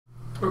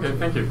Okay,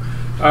 thank you.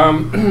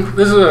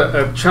 This is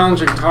a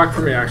challenging talk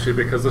for me, actually,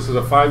 because this is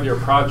a 5-year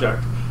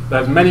project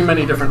that has many,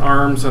 many different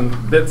arms and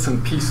bits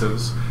and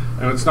pieces,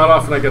 and it's not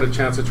often I get a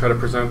chance to try to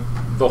present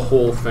the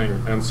whole thing.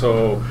 And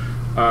so,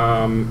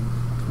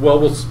 well,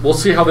 we'll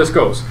see how this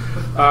goes.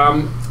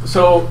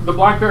 So the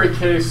Blackberry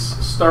case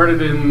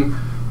started in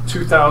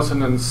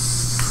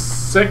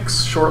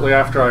 2006, shortly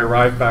after I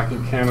arrived back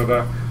in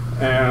Canada,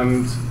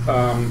 and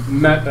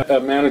met a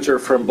manager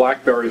from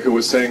Blackberry who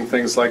was saying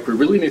things like, we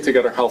really need to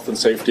get our health and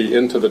safety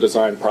into the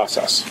design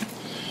process,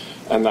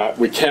 and that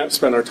we can't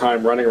spend our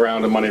time running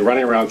around and money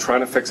running around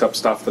trying to fix up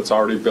stuff that's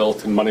already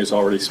built and money's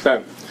already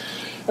spent.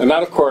 And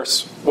that, of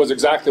course, was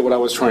exactly what I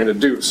was trying to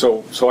do.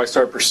 So I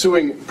started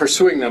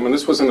pursuing them, and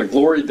this was in the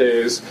glory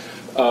days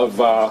of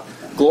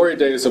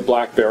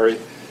Blackberry,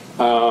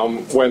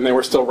 when they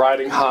were still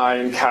riding high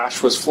and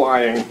cash was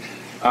flying.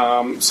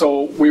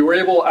 So we were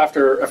able,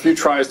 after a few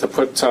tries, to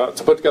put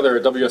together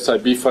a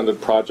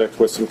WSIB-funded project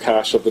with some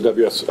cash of the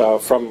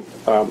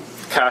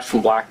cash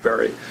from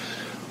Blackberry,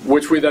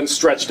 which we then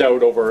stretched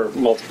out over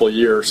multiple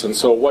years. And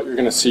so what you're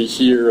going to see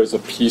here is a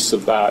piece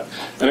of that.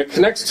 And it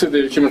connects to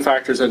the Human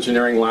Factors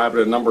Engineering Lab in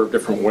a number of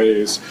different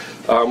ways.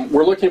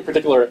 We're looking at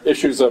particular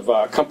issues of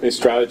company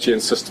strategy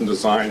and system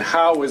design.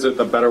 How is it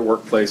that better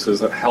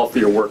workplaces, that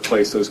healthier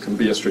workplaces can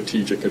be a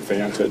strategic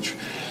advantage?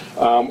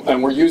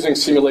 And we're using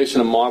simulation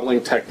and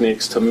modeling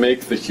techniques to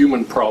make the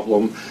human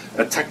problem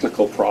a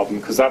technical problem,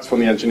 because that's when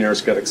the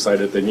engineers get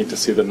excited. They need to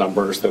see the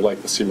numbers, they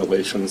like the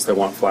simulations, they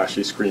want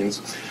flashy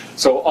screens.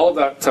 So all of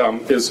that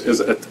is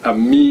a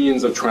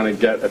means of trying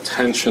to get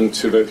attention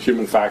to the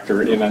human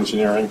factor in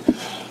engineering.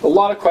 A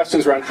lot of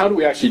questions around how do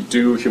we actually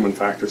do human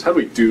factors, how do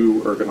we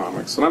do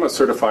ergonomics? And I'm a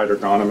certified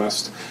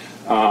ergonomist.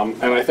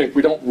 And I think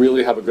we don't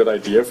really have a good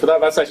idea for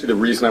that. That's actually the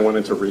reason I went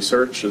into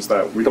research, is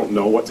that we don't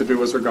know what to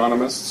do as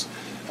ergonomists.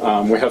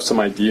 We have some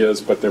ideas,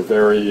 but they're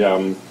very,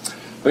 I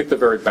think they're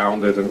very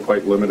bounded and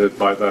quite limited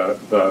by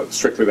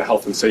strictly the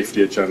health and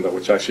safety agenda,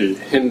 which actually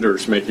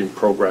hinders making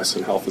progress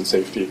in health and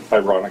safety,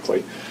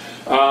 ironically.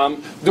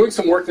 Doing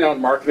some work now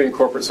on marketing and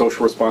corporate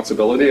social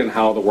responsibility and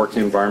how the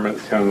working environment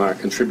can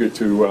contribute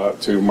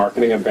to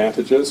marketing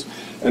advantages,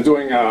 and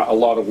doing a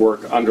lot of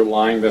work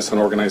underlying this in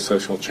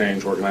organizational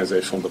change,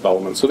 organizational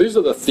development. So these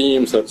are the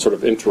themes that sort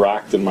of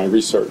interact in my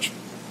research.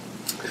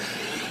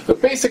 The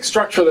basic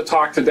structure of the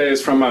talk today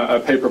is from a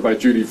paper by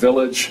Judy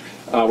Village,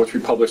 which we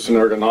published in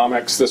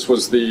Ergonomics. This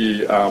was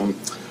the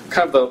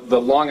kind of the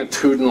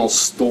longitudinal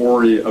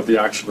story of the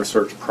Action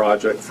Research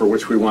Project, for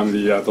which we won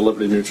the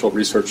Liberty Mutual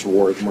Research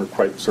Award, and we're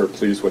quite sort of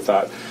pleased with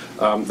that.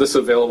 This is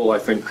available, I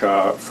think,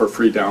 for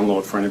free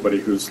download for anybody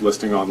who's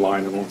listening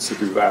online and wants to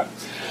do that.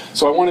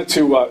 So I wanted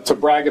to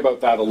brag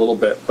about that a little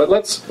bit, but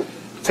let's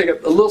take a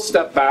little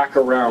step back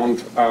around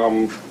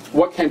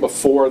what came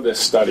before this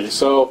study.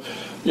 So,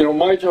 you know,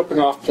 my jumping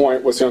off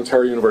point was the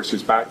Ontario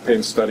University's back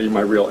pain study, my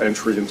real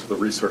entry into the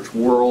research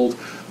world,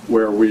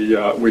 where we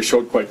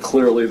showed quite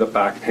clearly that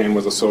back pain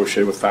was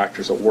associated with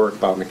factors at work,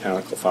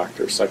 biomechanical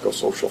factors,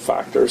 psychosocial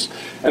factors.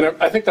 And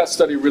I think that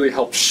study really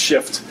helped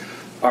shift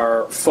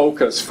our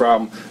focus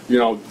from, you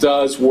know,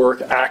 does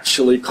work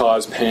actually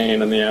cause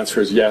pain? And the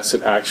answer is yes,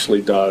 it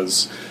actually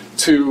does,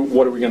 to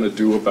what are we going to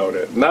do about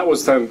it? And that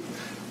was then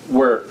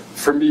where,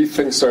 for me,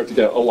 things started to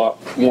get a lot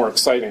more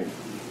exciting.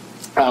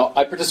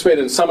 I participated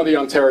in some of the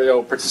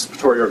Ontario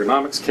participatory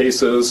ergonomics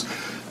cases,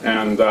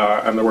 and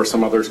there were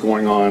some others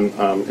going on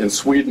in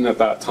Sweden at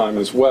that time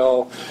as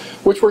well,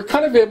 which were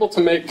kind of able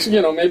to make,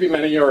 you know, maybe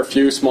many or a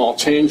few small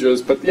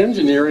changes, but the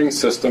engineering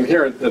system,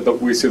 here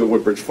we see the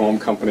Woodbridge Foam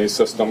Company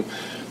system,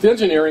 the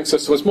engineering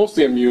system was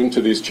mostly immune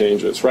to these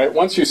changes, right?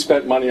 Once you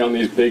spent money on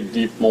these big,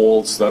 deep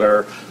molds that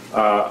are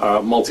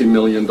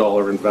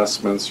multi-million-dollar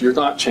investments, you're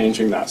not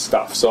changing that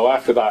stuff. So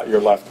after that, you're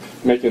left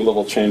making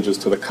little changes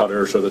to the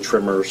cutters or the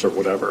trimmers or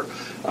whatever.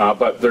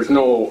 But there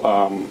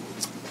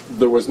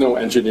was no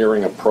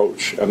engineering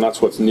approach, and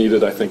that's what's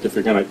needed, I think, if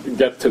you're going to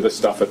get to the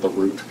stuff at the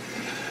root.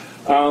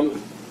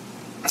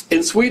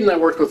 In Sweden, I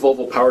worked with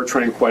Volvo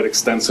Powertrain quite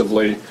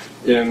extensively.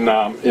 In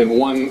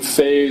one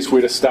phase,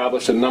 we'd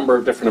established a number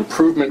of different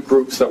improvement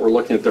groups that were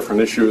looking at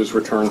different issues: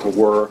 return to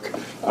work,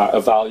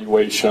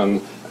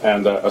 evaluation,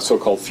 and a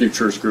so-called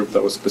futures group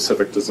that was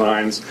specific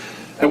designs.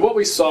 And what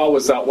we saw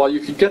was that while you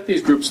could get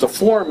these groups to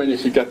form and you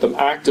could get them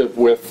active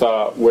with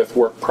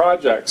work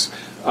projects,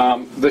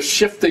 the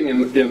shifting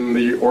in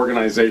the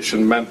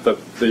organization meant that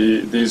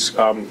these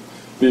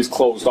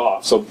closed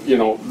off. So, you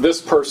know,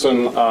 this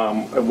person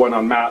went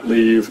on mat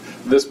leave,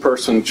 this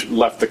person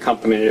left the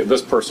company,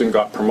 this person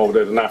got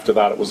promoted, and after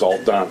that it was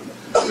all done.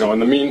 You know, in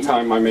the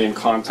meantime, my main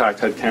contact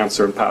had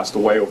cancer and passed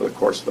away over the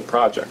course of the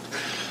project.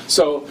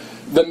 So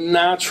the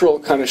natural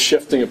kind of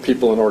shifting of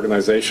people in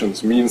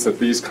organizations means that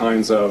these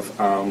kinds of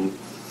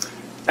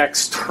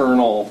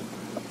external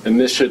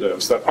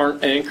initiatives that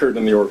aren't anchored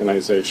in the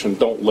organization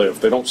don't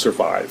live, they don't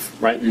survive,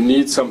 right? You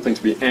need something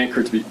to be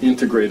anchored, to be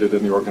integrated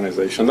in the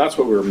organization. That's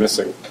what we were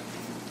missing.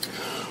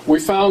 we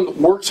found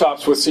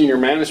workshops with senior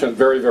management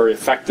very, very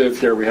effective.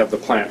 Here we have the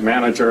plant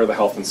manager, the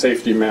health and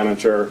safety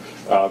manager,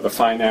 the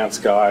finance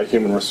guy,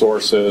 human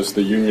resources,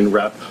 the union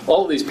rep,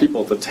 all of these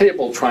people at the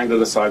table trying to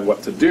decide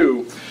what to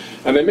do.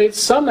 And they made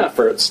some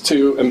efforts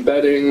to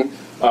embedding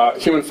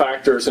human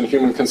factors and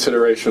human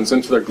considerations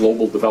into their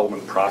global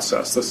development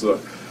process. This is a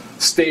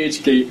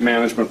stage gate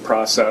management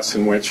process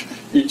in which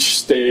each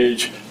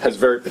stage has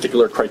very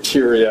particular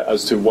criteria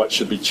as to what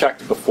should be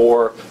checked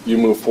before you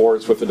move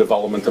forwards with the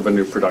development of a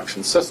new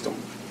production system.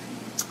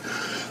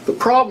 The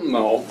problem,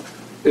 though,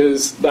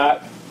 is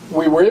that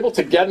we were able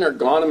to get an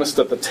ergonomist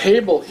at the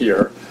table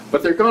here,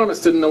 but the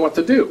ergonomist didn't know what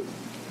to do.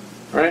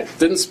 Right?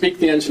 Didn't speak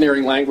the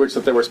engineering language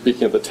that they were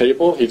speaking at the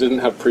table. He didn't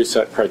have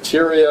preset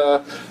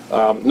criteria.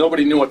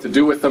 Nobody knew what to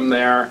do with him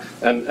there.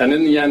 And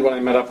in the end, when I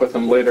met up with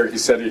him later, he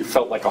said he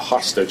felt like a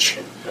hostage,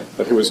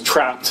 that he was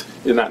trapped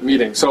in that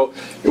meeting. So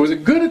it was a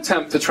good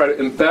attempt to try to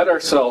embed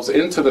ourselves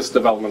into this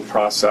development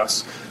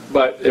process,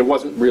 but it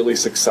wasn't really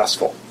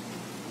successful.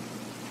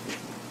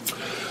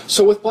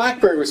 So with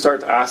Blackberry, we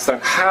started to ask then,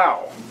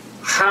 how?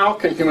 How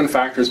can human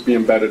factors be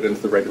embedded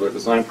into the regular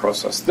design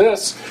process?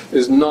 This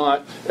is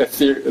not a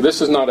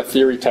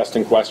theory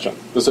testing question.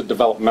 This is a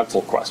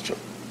developmental question.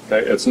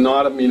 Okay? It's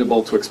not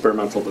amenable to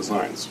experimental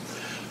designs.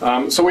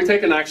 So we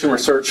take an action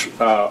research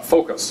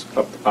focus,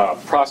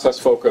 process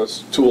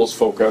focus, tools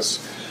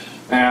focus,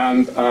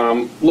 and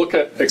look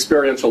at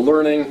experiential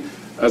learning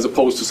as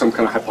opposed to some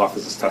kind of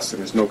hypothesis testing.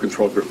 There's no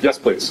control group. Yes,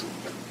 please.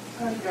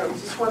 I was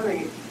just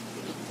wondering,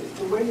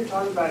 the way you're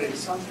talking about it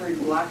sounds very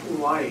black and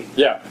white.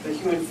 Yeah. The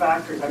human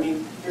factors. I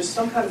mean, there's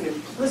some kind of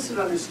implicit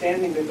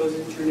understanding that those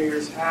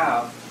engineers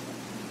have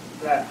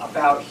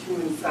about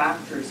human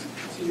factors.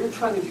 So you're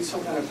trying to do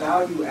some kind of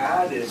value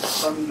added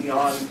above and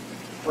beyond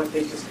what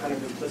they just kind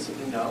of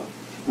implicitly know.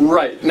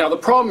 Right. Now the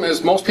problem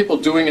is most people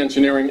doing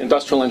engineering,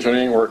 industrial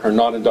engineering work are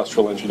not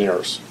industrial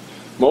engineers.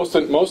 Most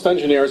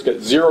engineers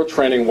get zero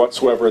training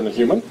whatsoever in the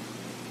human.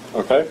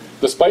 Okay?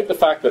 Despite the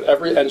fact that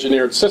every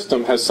engineered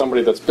system has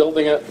somebody that's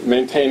building it,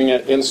 maintaining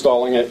it,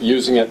 installing it,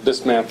 using it,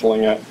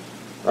 dismantling it,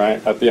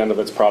 right, at the end of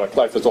its product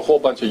life. There's a whole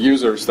bunch of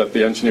users that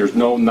the engineers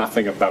know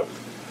nothing about.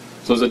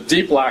 So there's a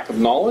deep lack of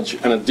knowledge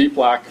and a deep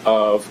lack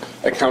of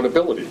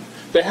accountability.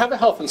 They have a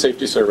health and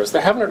safety service.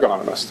 They have an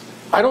ergonomist.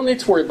 I don't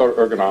need to worry about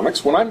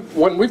ergonomics.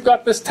 When we've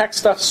got this tech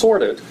stuff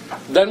sorted,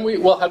 then we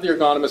will have the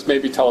ergonomist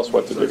maybe tell us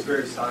what to do. It's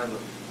very siloed.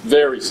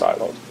 Very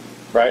siloed.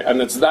 Right,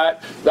 and it's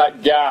that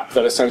gap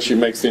that essentially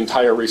makes the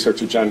entire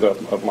research agenda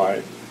of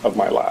my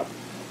lab,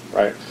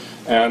 right?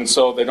 And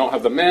so they don't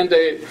have the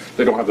mandate,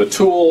 they don't have the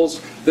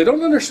tools, they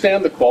don't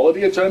understand the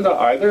quality agenda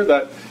either.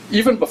 That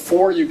even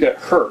before you get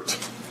hurt,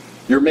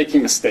 you're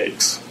making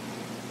mistakes,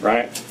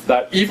 right?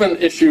 That even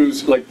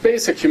issues like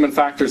basic human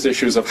factors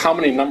issues of how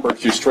many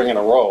numbers you string in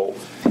a row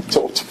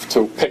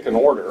to pick an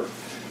order,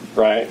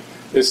 right?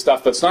 Is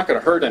stuff that's not going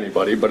to hurt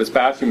anybody, but it's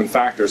bad human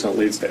factors and it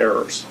leads to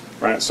errors,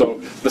 right? So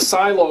the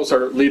silos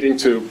are leading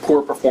to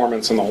poor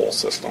performance in the whole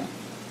system.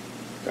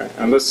 Okay?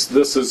 And this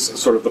is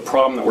sort of the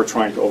problem that we're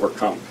trying to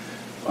overcome.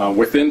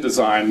 Within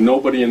design,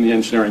 nobody in the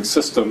engineering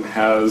system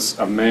has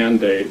a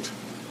mandate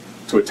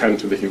to attend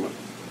to the human.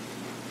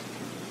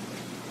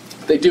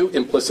 They do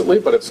implicitly,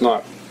 but it's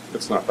not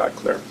that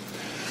clear.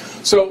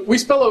 So we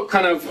spell out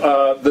kind of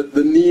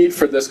the need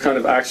for this kind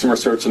of action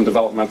research and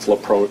developmental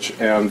approach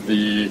and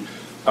the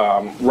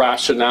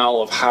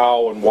rationale of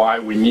how and why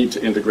we need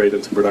to integrate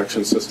into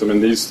production system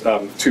in these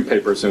two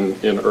papers in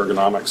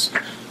ergonomics,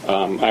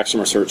 Action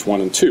Research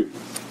 1 and 2.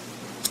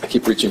 I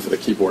keep reaching for the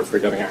keyboard,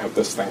 forgetting I have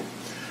this thing.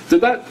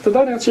 Did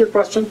that answer your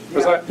question?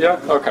 Was that,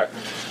 yeah? Okay.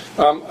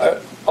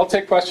 I'll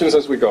take questions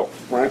as we go,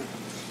 right?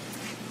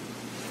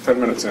 10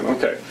 minutes in,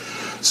 okay.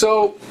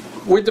 So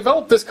we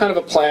developed this kind of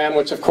a plan,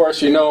 which of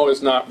course you know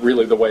is not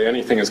really the way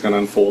anything is going to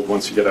unfold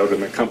once you get out in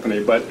the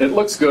company, but it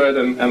looks good,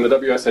 and the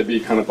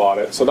WSIB kind of bought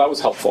it, so that was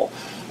helpful.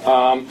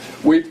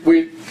 We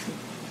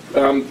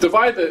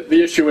divide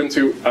the issue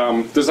into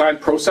design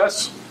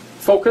process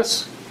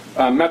focus,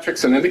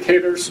 metrics and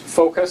indicators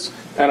focus,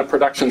 and a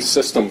production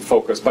system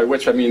focus, by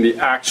which I mean the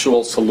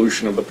actual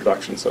solution of the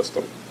production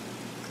system.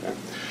 Okay.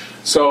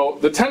 So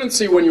the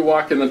tendency when you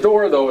walk in the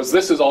door, though, is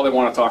this is all they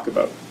want to talk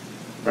about.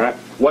 Right?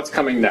 What's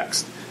coming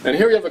next? And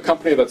here you have a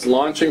company that's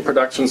launching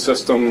production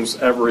systems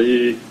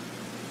every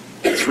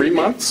 3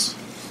 months,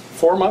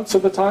 4 months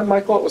at the time,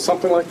 Michael? It was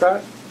something like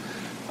that.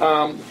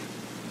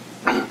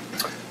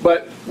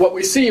 But what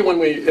we see when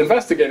we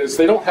investigate is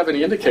they don't have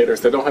any indicators,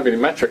 they don't have any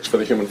metrics for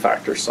the human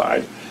factor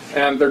side.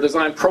 And their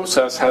design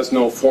process has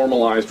no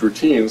formalized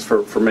routines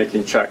for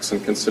making checks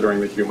and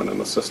considering the human in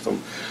the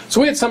system.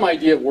 So we had some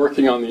idea of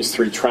working on these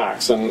 3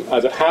 tracks, and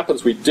as it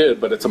happens we did,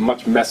 but it's a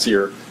much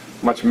messier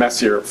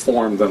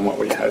form than what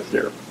we had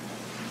here.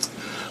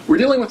 We're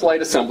dealing with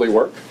light assembly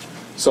work,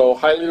 so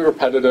highly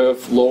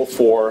repetitive, low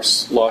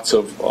force, lots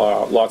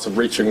of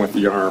reaching with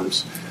the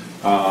arms,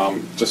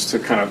 just to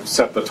kind of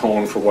set the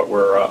tone for what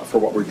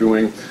we're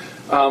doing.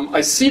 I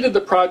seeded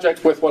the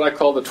project with what I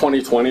call the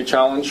 2020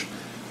 challenge,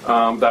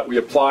 that we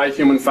apply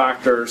human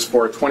factors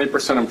for a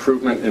 20%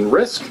 improvement in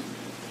risk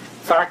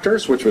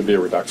factors, which would be a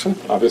reduction,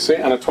 obviously,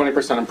 and a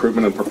 20%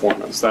 improvement in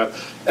performance. That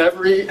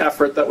every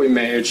effort that we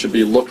made should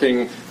be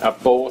looking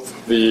at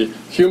both the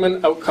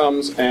human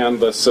outcomes and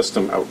the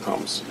system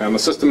outcomes. And the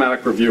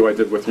systematic review I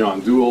did with Jan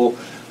Dool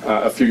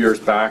a few years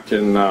back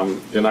in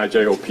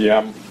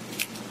IJOPM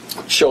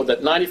showed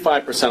that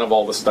 95% of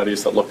all the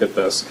studies that look at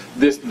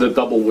the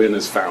double win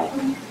is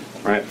found,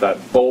 right? That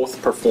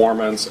both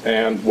performance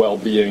and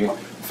well-being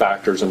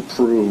factors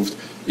improved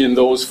in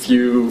those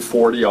few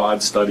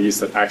 40-odd studies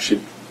that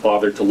actually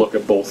bothered to look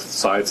at both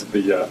sides of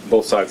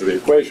the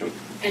equation.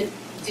 And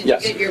did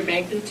Yes. you get your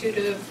magnitude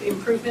of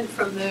improvement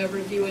from the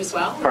review as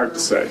well? Hard to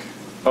say.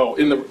 Oh,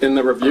 in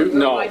the review?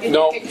 No, I didn't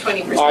no. pick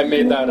 20%. I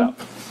made that up.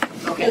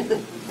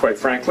 Okay. Quite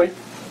frankly,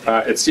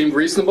 it seemed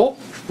reasonable.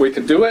 We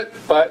could do it,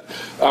 but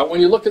when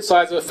you look at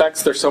size of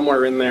effects, they're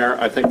somewhere in there.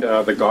 I think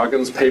the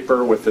Goggins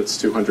paper with its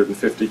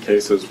 250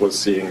 cases was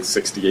seeing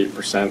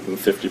 68% and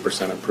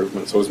 50%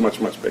 improvement, so it was much,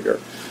 much bigger.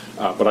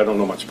 But I don't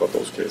know much about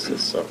those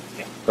cases. So,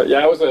 but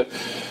yeah, it was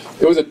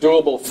a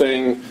doable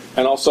thing.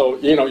 And also,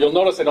 you'll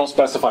notice they don't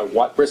specify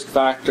what risk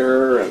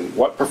factor and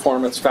what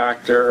performance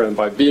factor, and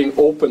by being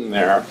open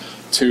there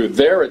to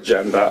their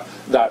agenda,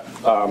 that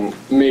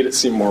made it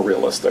seem more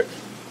realistic.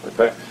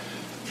 Okay.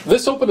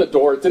 This opened the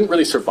door. It didn't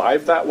really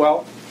survive that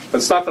well.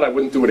 It's not that I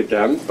wouldn't do it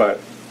again, but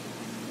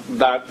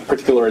that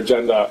particular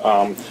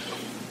agenda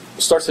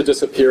starts to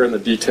disappear in the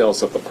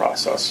details of the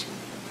process.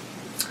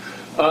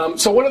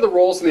 So what are the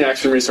roles in the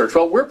action research?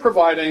 Well, we're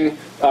providing,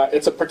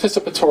 it's a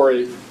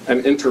participatory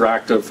and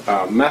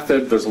interactive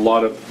method. There's a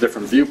lot of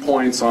different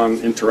viewpoints on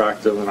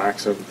interactive and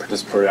active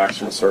participatory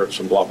action research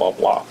and blah, blah,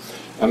 blah.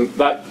 And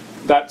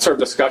that sort of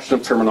discussion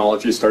of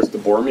terminology starts to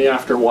bore me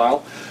after a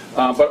while.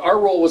 But our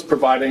role was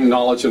providing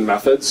knowledge and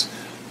methods.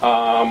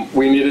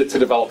 We needed to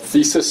develop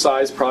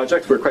thesis-sized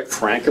projects. We're quite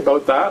frank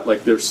about that.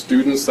 Like, there's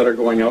students that are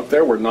going out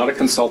there. We're not a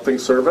consulting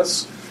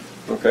service.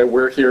 Okay,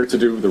 we're here to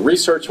do the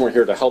research, and we're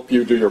here to help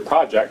you do your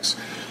projects.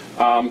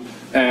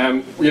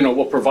 And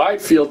we'll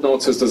provide field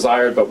notes as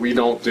desired, but we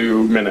don't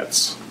do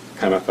minutes,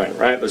 kind of thing,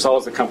 right? There's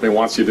always the company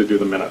wants you to do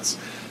the minutes.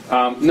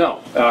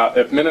 No,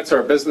 if minutes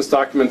are business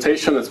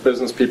documentation, it's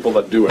business people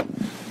that do it.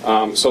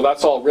 So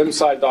that's all RIM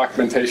side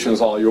documentation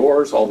is all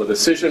yours. All the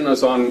decision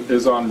is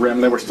on RIM.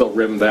 They were still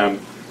RIM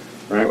then,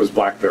 right? It was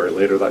Blackberry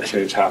later that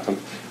change happened.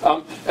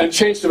 And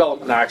change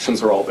development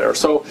actions are all there.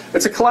 So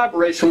it's a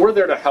collaboration. We're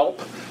there to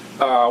help.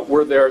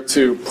 We're there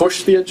to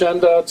push the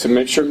agenda, to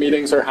make sure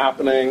meetings are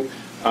happening,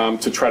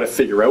 to try to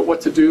figure out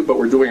what to do, but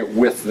we're doing it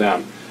with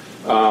them.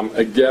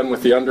 Again,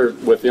 with the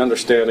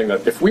understanding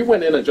that if we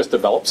went in and just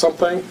developed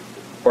something,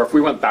 or if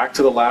we went back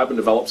to the lab and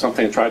developed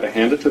something and tried to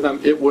hand it to them,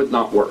 it would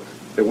not work.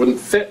 It wouldn't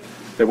fit.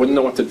 They wouldn't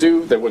know what to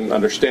do. They wouldn't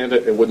understand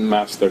it. It wouldn't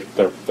match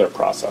their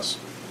process.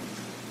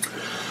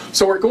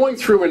 So we're going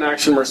through in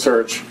action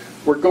research,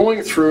 we're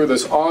going through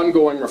this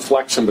ongoing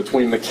reflection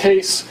between the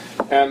case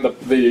and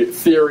the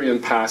theory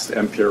and past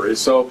empiry.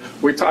 So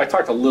I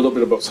talked a little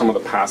bit about some of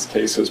the past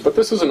cases, but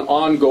this is an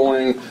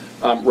ongoing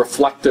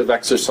reflective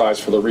exercise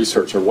for the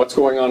researcher. What's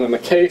going on in the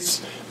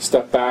case?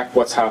 Step back.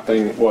 What's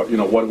happening?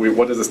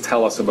 What does this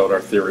tell us about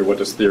our theory? What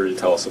does theory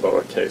tell us about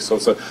our case? So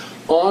it's an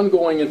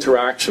ongoing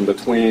interaction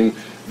between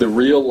the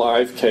real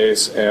live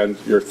case and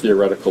your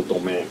theoretical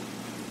domain.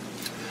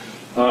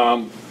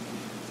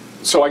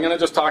 So I'm going to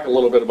just talk a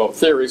little bit about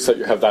theory so that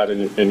you have that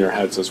in your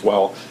heads as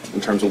well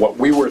in terms of what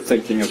we were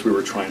thinking as we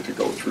were trying to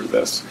go through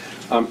this.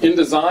 In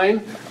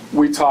design,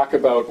 we talk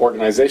about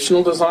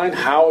organizational design.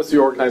 How is the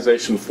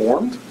organization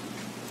formed?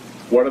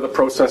 What are the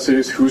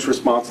processes? Who's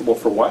responsible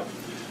for what?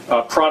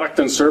 Product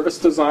and service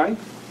design.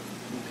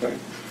 Okay.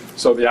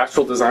 So the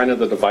actual design of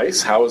the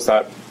device, how is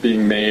that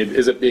being made?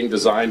 Is it being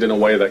designed in a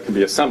way that can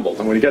be assembled?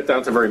 And when you get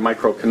down to very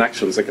micro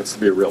connections, it gets to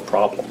be a real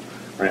problem.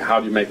 Right?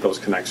 How do you make those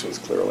connections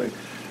clearly?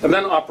 And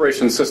then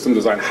operation system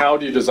design. How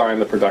do you design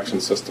the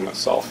production system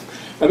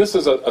itself? And this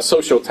is a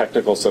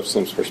socio-technical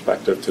systems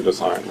perspective to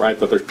design, right?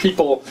 That there's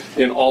people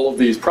in all of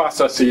these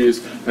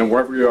processes, and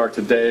wherever you are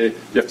today,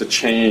 you have to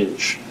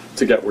change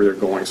to get where you're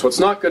going. So it's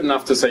not good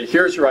enough to say,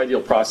 here's your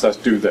ideal process,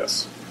 do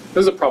this.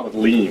 This is a problem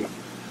with lean,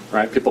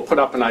 right? People put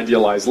up an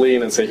idealized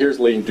lean and say, here's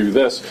lean, do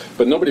this,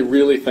 but nobody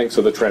really thinks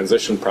of the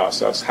transition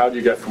process. How do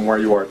you get from where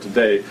you are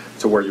today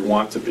to where you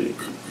want to be?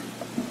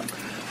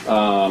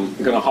 I'm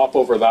going to hop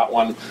over that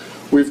one.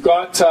 We've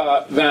got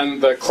then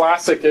the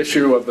classic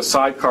issue of the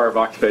sidecar of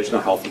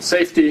occupational health and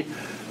safety.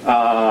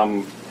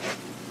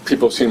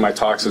 People who've seen my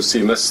talks have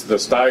seen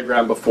this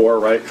diagram before,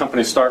 right?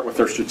 Companies start with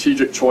their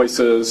strategic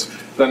choices,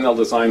 then they'll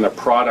design their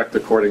product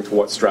according to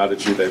what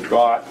strategy they've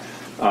got.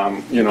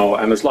 And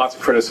there's lots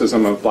of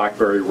criticism of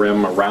Blackberry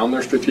RIM around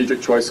their strategic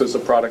choices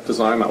of product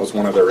design. That was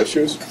one of their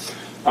issues.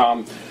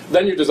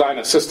 Then you design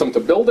a system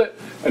to build it,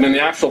 and in the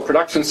actual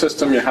production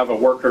system you have a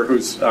worker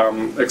who's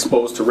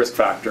exposed to risk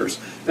factors.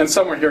 And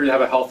somewhere here you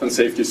have a health and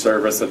safety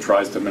service that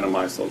tries to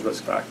minimize those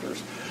risk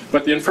factors.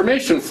 But the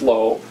information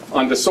flow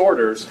on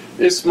disorders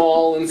is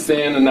small and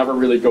thin and never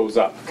really goes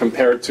up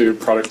compared to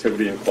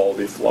productivity and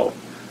quality flow.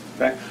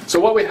 Okay? So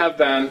what we have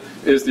then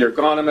is the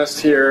ergonomist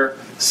here,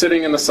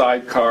 sitting in the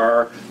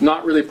sidecar,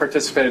 not really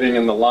participating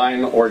in the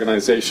line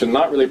organization,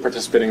 not really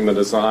participating in the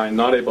design,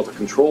 not able to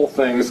control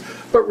things,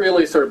 but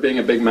really sort of being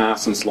a big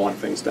mass and slowing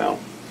things down.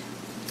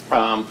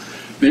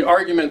 The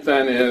argument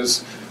then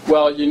is,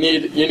 well, you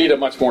need a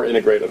much more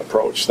integrated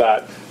approach,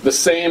 that the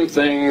same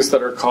things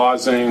that are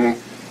causing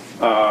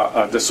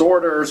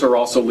disorders are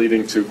also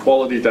leading to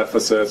quality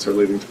deficits or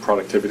leading to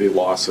productivity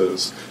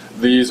losses.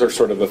 These are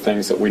sort of the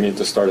things that we need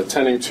to start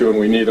attending to, and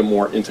we need a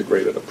more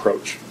integrated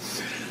approach.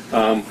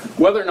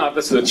 Whether or not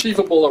this is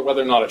achievable or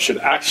whether or not it should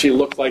actually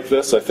look like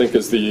this, I think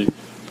is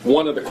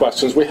one of the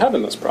questions we have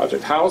in this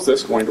project. How is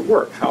this going to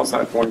work? How's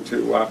that going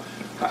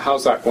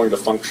to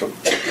function?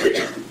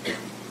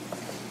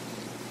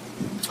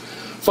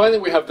 Finally,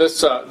 we have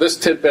this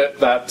tidbit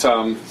that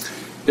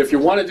if you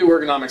want to do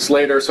ergonomics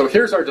later, so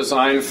here's our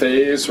design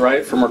phase,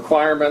 right? From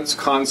requirements,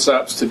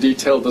 concepts, to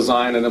detailed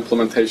design and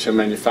implementation,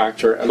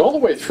 manufacture, and all the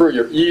way through,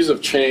 your ease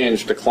of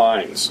change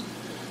declines.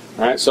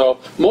 Right? So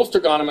most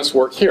ergonomists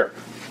work here.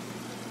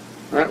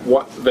 Right?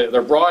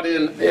 They're brought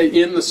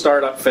in the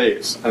startup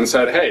phase and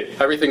said, hey,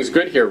 everything's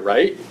good here,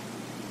 right?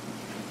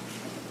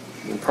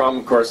 The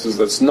problem, of course, is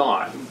that it's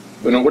not.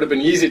 It would have been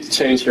easy to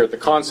change here at the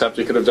concept.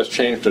 You could have just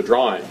changed the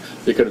drawing.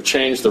 You could have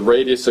changed the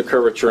radius of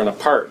curvature in a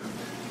part.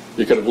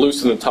 You could have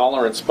loosened the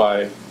tolerance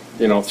by,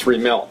 3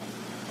 mil.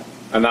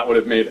 And that would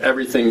have made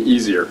everything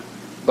easier.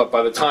 But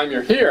by the time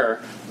you're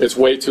here, it's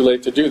way too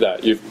late to do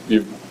that.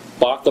 You've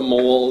bought the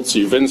molds,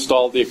 you've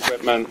installed the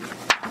equipment,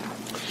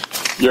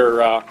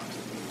 you're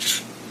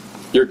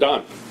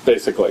done,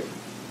 basically.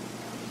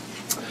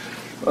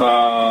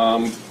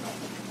 I'm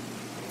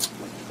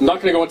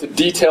not going to go into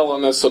detail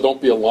on this, so don't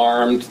be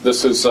alarmed.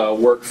 This is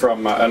work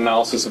from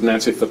analysis of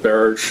Nancy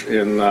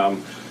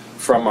Thaberge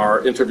from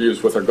our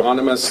interviews with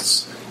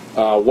ergonomists.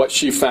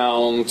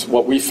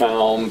 What we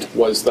found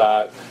was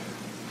that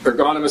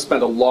ergonomists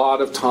spend a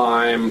lot of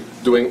time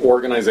doing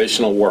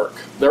organizational work.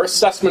 Their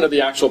assessment of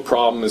the actual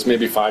problem is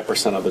maybe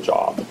 5% of the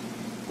job,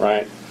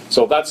 right?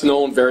 So that's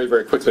known very,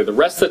 very quickly. The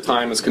rest of the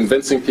time is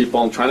convincing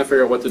people and trying to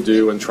figure out what to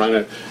do and trying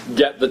to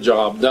get the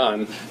job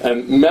done.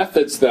 And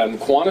methods then,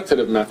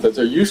 quantitative methods,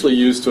 are usually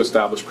used to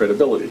establish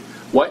credibility.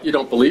 What, you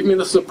don't believe me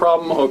this is a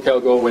problem? Okay, I'll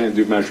go away and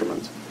do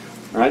measurement.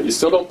 All right? You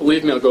still don't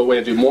believe me, I'll go away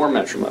and do more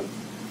measurement.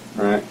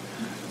 All right?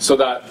 So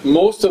that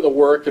most of the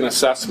work in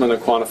assessment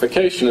and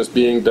quantification is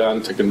being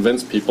done to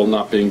convince people,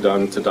 not being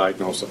done to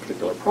diagnose a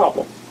particular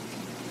problem.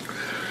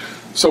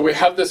 So we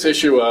have this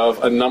issue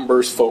of a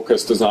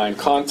numbers-focused design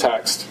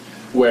context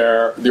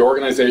where the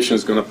organization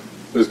is going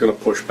to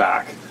push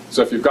back.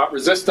 So if you've got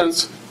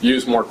resistance,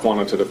 use more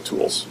quantitative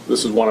tools.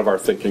 This is one of our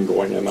thinking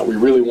going in, that we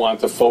really want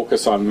to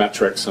focus on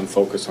metrics and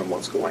focus on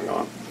what's going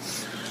on.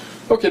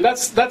 Okay, that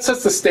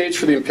sets the stage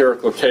for the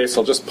empirical case.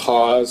 I'll just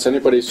pause.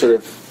 Anybody sort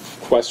of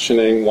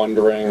questioning,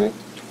 wondering,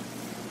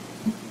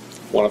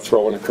 want to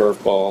throw in a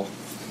curveball?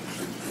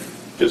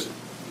 Just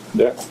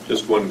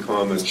one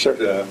comment.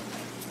 Sure.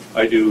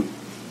 I do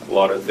a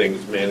lot of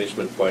things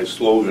management by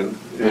slogan,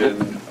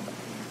 and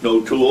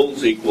no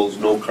tools equals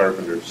no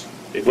carpenters.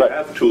 If you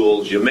have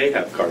tools, you may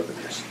have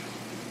carpenters.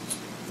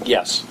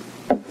 Yes,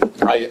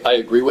 I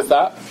agree with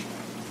that.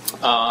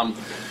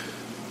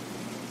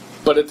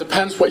 But it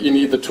depends what you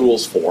need the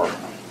tools for,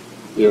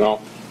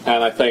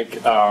 And I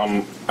think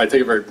I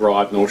take a very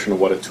broad notion of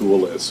what a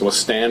tool is. So a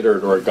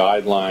standard or a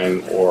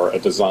guideline or a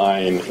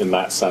design in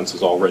that sense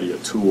is already a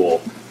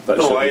tool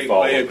that should be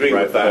followed. I agree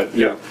with that. But,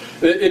 yeah,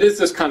 it is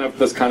this kind of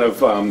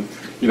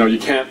you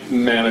can't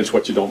manage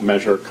what you don't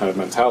measure kind of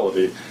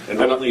mentality. And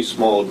only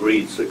small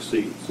greed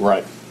succeeds.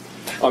 Right.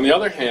 On the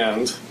other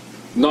hand,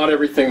 not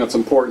everything that's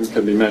important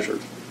can be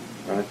measured.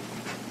 Right?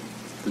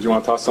 Did you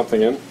want to toss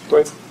something in,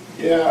 Dwayne?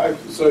 Yeah.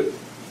 So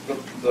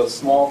the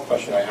small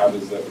question I have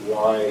is that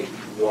why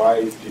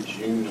did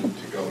you need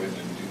to go in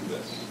and do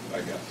this?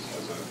 I guess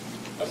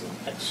as an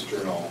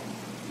external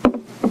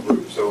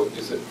group. So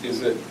is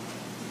it?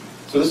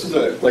 So this is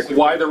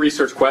why the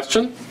research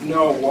question?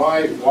 No,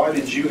 why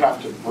did you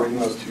have to bring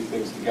those two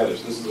things together?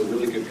 So this is a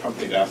really good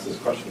company to ask this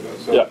question about.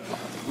 So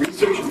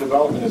research and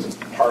development is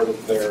part of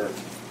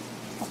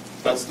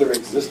that's their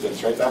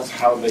existence, right? That's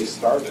how they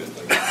started.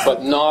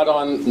 But not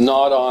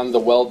on the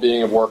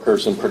well-being of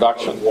workers in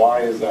production. But why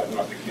is that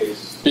not the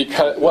case?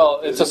 Because,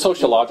 it's a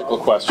sociological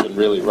question,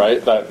 really,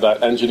 right?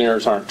 That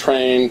engineers aren't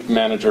trained,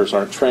 managers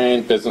aren't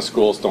trained, business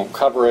schools don't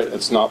cover it.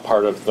 It's not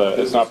part of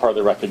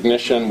the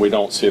recognition. We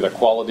don't see that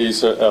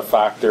quality's a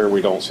factor.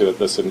 We don't see that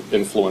this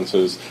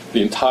influences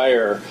the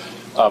entire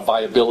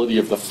viability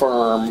of the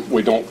firm.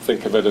 We don't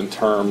think of it in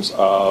terms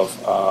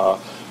of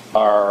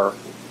our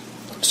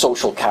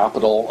social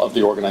capital of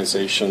the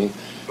organization.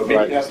 But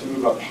maybe it has to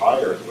move up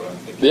higher, is what I'm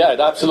thinking. Yeah, it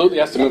absolutely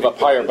has to move up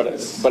higher, but it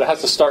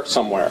has to start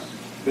somewhere.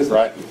 Business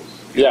right?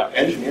 Schools. Yeah.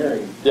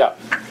 Engineering. Yeah.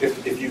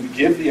 If you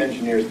give the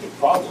engineers the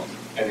problem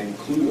and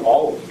include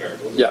all of the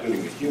variables,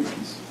 including the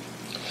humans,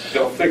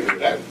 they'll figure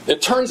it out.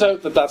 It turns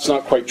out that that's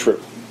not quite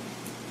true.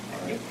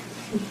 All right.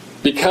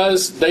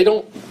 because they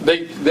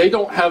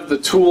don't have the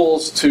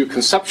tools to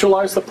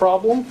conceptualize the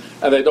problem,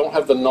 and they don't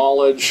have the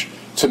knowledge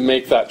to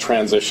make that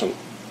transition,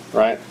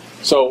 right?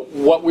 So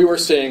what we were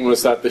seeing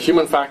was that the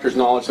human factors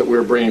knowledge that we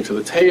were bringing to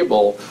the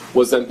table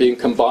was then being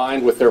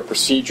combined with their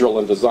procedural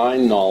and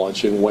design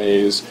knowledge in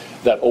ways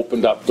that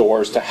opened up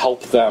doors to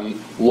help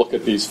them look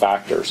at these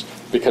factors,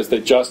 because they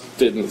just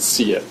didn't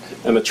see it.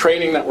 And the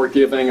training that we're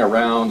giving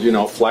around,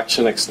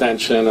 flexion,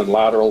 extension, and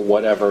lateral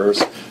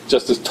whatevers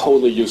just is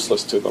totally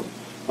useless to them,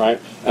 right?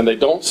 And they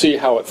don't see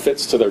how it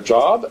fits to their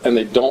job, and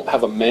they don't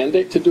have a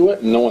mandate to do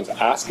it, and no one's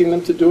asking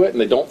them to do it, and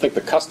they don't think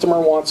the customer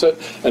wants it,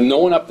 and no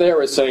one up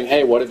there is saying,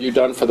 hey, what have you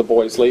done for the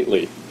boys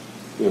lately?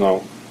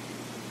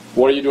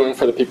 What are you doing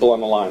for the people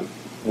on the line?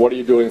 What are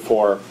you doing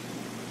for,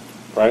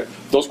 right?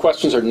 Those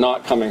questions are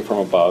not coming from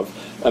above,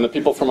 and the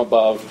people from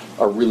above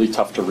are really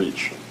tough to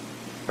reach,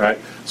 right?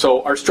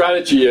 So our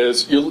strategy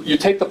is you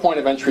take the point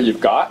of entry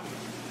you've got,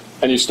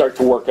 and you start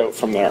to work out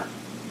from there.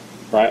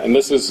 Right, and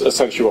this is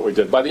essentially what we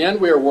did. By the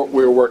end, we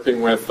were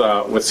working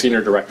with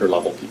senior director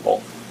level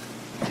people.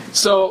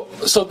 So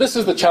this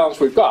is the challenge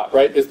we've got,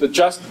 right? Is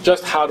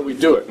just how do we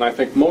do it? And I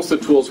think most of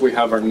the tools we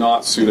have are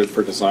not suited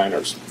for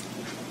designers.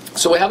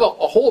 So we have a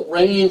whole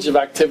range of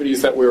activities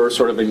that we were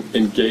sort of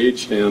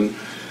engaged in,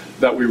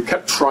 that we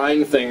kept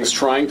trying things,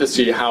 trying to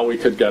see how we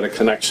could get a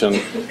connection.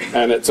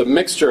 And it's a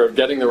mixture of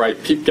getting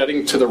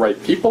to the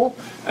right people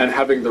and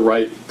having the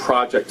right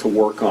project to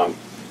work on.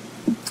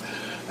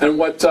 And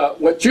what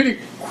Judy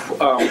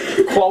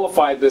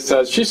qualified this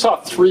as, she saw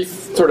three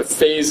sort of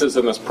phases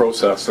in this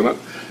process. And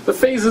the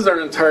phases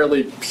aren't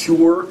entirely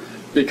pure,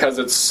 because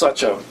it's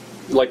such a,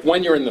 like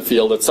when you're in the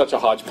field, it's such a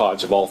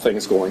hodgepodge of all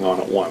things going on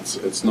at once.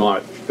 It's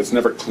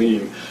never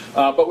clean.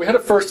 But we had a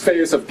first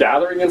phase of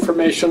gathering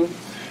information,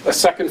 a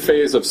second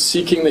phase of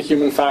seeking the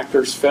human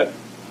factors fit,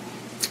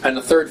 and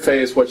the third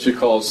phase, what she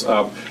calls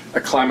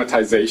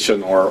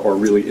acclimatization, or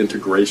really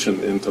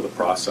integration into the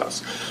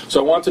process. So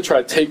I want to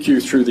try to take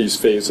you through these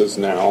phases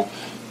now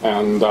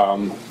and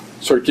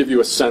sort of give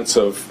you a sense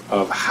of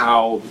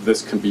how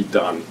this can be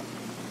done.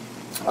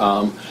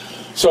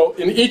 So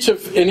in each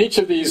of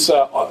these,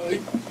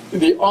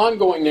 the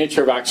ongoing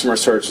nature of action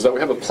research is that we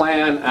have a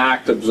plan,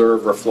 act,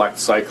 observe, reflect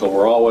cycle.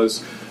 We're always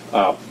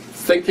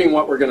thinking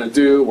what we're going to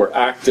do, we're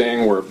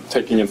acting, we're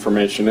taking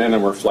information in,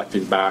 and we're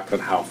reflecting back on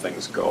how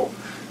things go.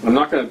 I'm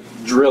not going to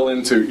drill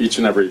into each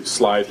and every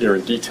slide here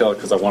in detail,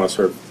 because I want to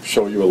sort of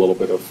show you a little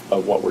bit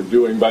of what we're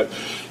doing. But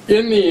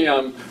in the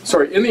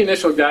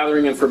initial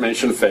gathering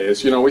information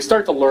phase, we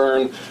start to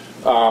learn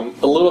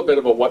a little bit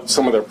about what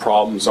some of their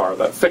problems are.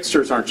 That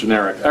fixtures aren't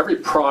generic. Every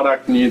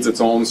product needs its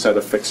own set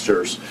of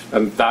fixtures,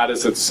 and that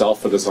is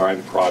itself a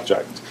design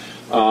project.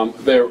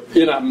 They're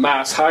in a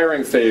mass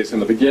hiring phase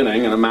in the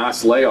beginning and a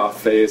mass layoff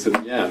phase in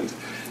the end.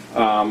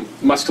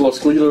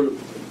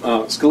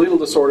 Musculoskeletal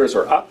disorders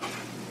are up.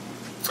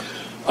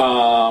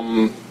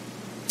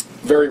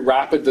 Very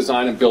rapid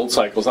design and build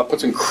cycles. That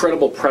puts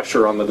incredible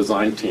pressure on the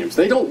design teams.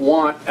 They don't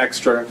want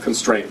extra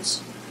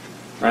constraints.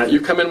 Right?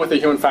 You come in with a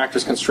human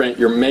factors constraint,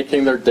 you're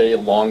making their day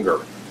longer.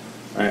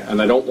 Right? And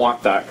they don't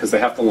want that, because they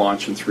have to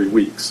launch in 3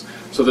 weeks.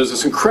 So there's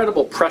this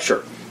incredible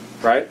pressure.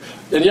 Right?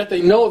 And yet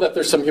they know that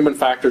there's some human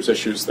factors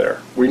issues there.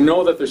 We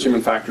know that there's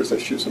human factors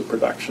issues in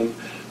production.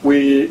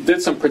 We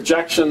did some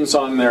projections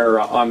on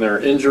their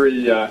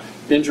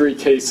injury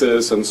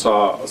cases and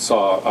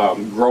saw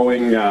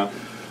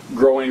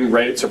growing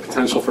rates, or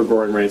potential for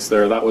growing rates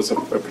there. That was a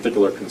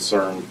particular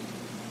concern.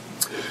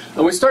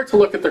 And we start to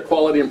look at their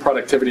quality and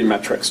productivity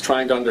metrics,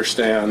 trying to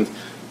understand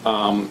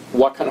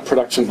what kind of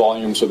production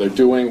volumes are they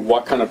doing,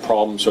 what kind of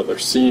problems are they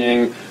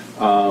seeing.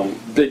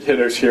 Big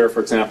hitters here,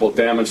 for example,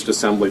 damaged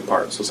assembly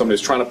parts. So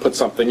somebody's trying to put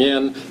something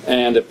in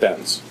and it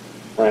bends.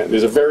 Right?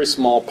 These are very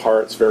small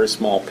parts, very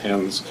small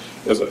pins,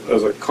 as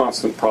a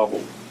constant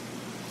problem.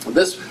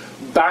 This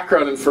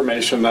background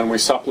information then we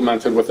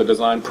supplemented with a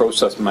design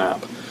process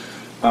map.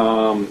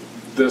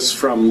 This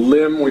from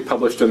LIM, we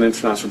published in the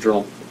International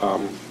Journal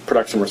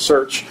Production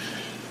Research.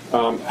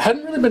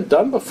 Hadn't really been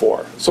done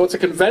before. So it's a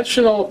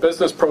conventional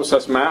business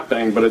process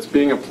mapping, but it's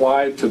being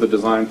applied to the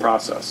design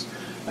process.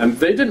 And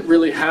they didn't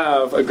really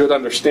have a good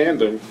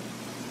understanding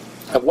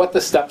of what the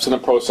steps in the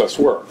process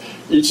were.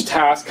 Each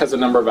task has a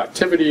number of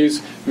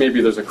activities,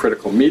 maybe there's a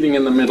critical meeting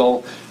in the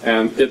middle,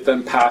 and it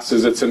then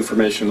passes its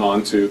information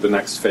on to the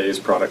next phase,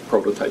 product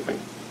prototyping.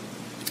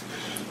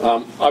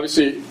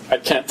 Obviously, I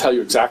can't tell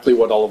you exactly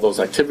what all of those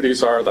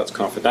activities are, that's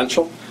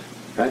confidential.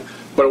 Okay?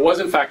 But it was,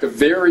 in fact, a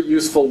very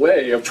useful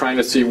way of trying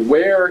to see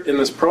where in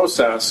this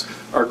process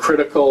are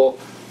critical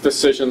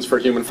decisions for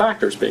human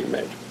factors being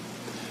made.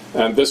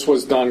 And this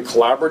was done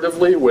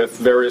collaboratively with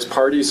various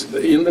parties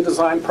in the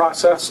design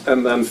process,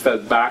 and then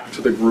fed back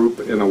to the group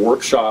in a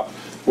workshop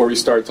where we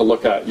started to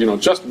look at,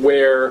 just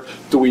where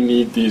do we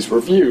need these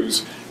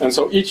reviews. And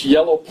so each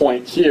yellow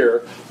point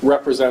here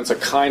represents a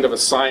kind of a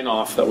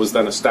sign-off that was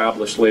then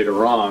established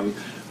later on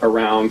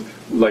around,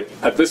 like,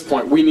 at this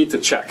point, we need to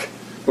check.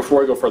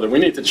 Before we go further, we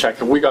need to check,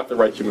 have we got the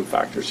right human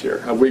factors here?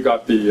 Have we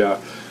got the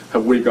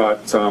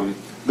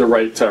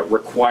right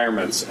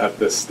requirements at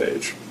this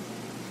stage?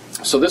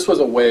 So this was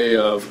a way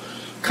of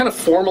kind of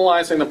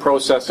formalizing the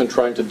process and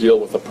trying to deal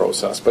with the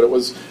process. But it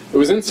was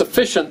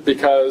insufficient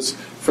because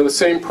for the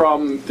same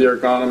problem the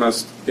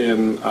ergonomist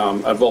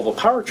at Volvo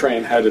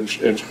Powertrain had in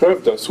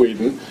Skövde,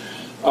 Sweden,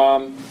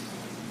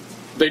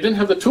 they didn't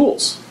have the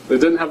tools. They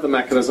didn't have the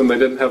mechanism. They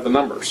didn't have the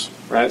numbers.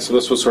 Right. So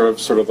this was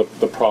sort of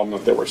the problem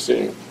that they were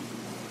seeing.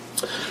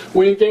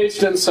 We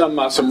engaged in some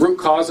root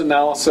cause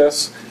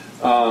analysis,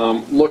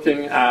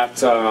 looking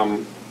at.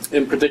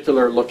 In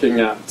particular,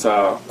 looking at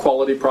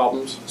quality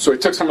problems. So we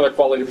took some of the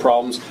quality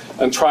problems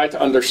and tried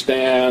to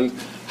understand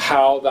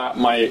how that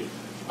might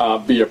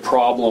be a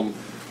problem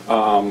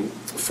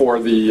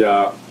from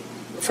a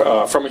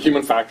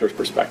human factors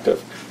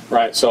perspective,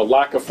 right? So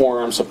lack of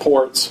forearm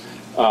supports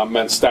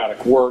meant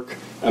static work,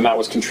 and that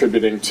was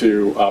contributing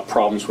to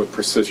problems with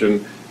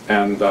precision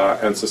and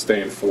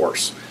sustained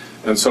force.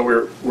 And so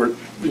we're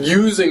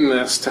using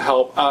this to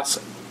help us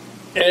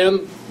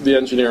and the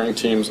engineering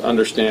teams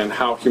understand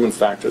how human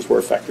factors were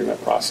affecting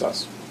that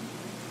process.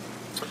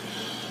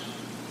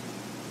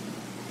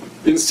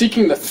 In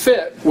seeking the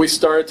fit, we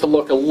started to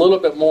look a little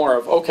bit more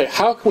of, okay,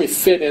 how can we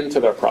fit into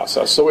their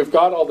process? So we've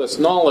got all this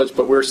knowledge,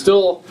 but we were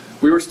still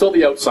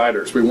the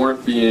outsiders. We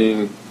weren't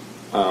being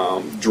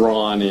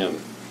drawn in.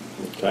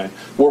 Okay,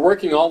 we're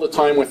working all the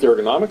time with the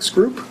ergonomics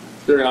group.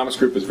 The ergonomics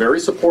group is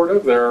very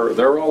supportive.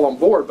 They're all on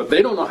board, but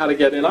they don't know how to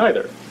get in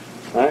either.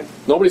 Right?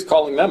 Nobody's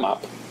calling them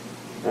up.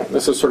 Right?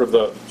 This is sort of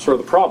the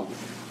problem.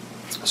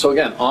 So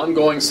again,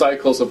 ongoing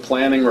cycles of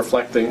planning,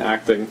 reflecting,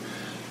 acting,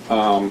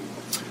 and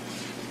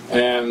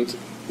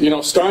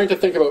starting to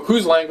think about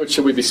whose language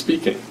should we be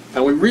speaking.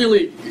 And we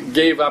really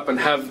gave up and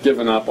have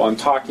given up on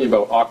talking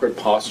about awkward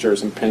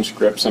postures and pinch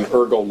grips and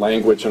ergo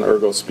language and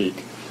ergo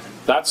speak.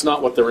 That's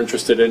not what they're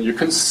interested in. You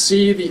can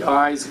see the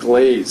eyes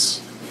glaze.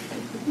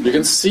 You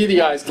can see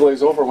the eyes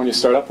glaze over when you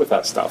start up with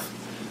that stuff.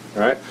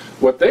 Right?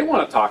 What they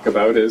want to talk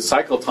about is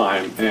cycle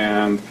time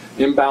and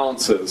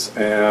imbalances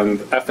and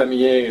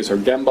FMEAs or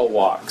Gemba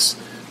walks,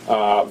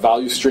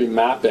 value stream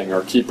mapping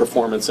or key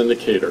performance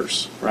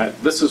indicators. Right?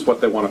 This is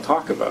what they want to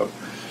talk about.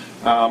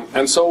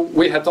 And so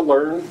we had to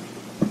learn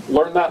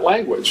that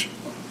language.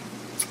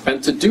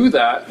 And to do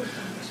that,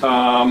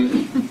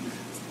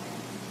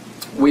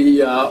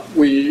 we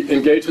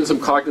engaged in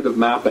some cognitive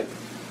mapping.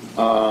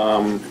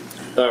 A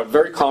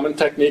very common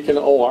technique in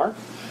OR.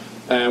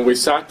 And we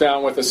sat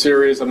down with a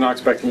series, I'm not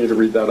expecting you to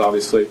read that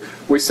obviously,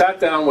 we sat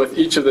down with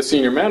each of the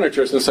senior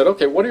managers and said,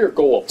 okay, what are your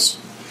goals?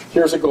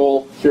 Here's a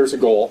goal, here's a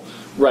goal.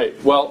 Right,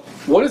 well,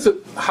 what is it,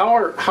 how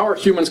are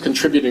humans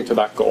contributing to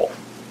that goal?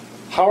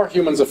 How are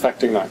humans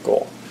affecting that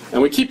goal?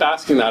 And we keep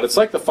asking that. It's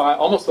like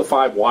almost the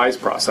 5 whys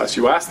process.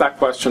 You ask that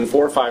question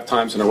 4 or 5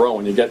 times in a row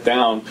and you get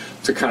down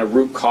to kind of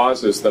root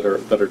causes that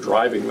are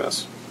driving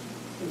this.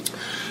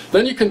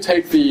 Then you can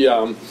take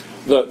the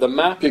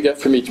map you get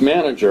from each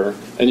manager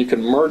and you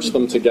can merge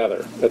them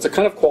together. It's a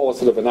kind of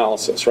qualitative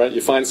analysis, right?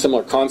 You find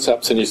similar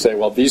concepts and you say,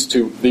 well, these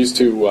two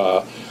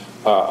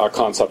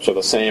concepts are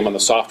the same, and the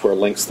software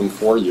links them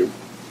for you.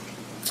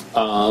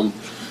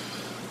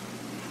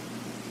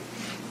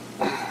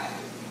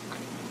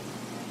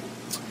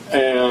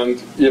 And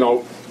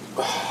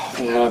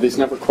these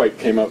never quite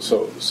came out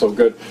so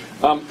good.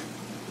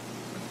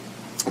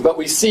 But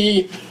we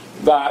see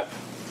that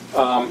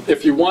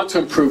if you want to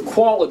improve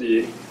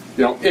quality,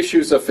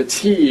 issues of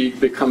fatigue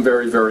become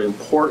very, very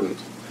important.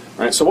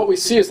 Right? So what we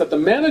see is that the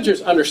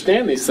managers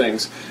understand these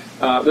things.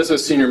 This is a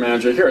senior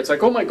manager here. It's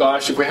like, oh my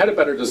gosh, if we had a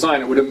better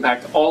design, it would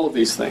impact all of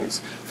these things.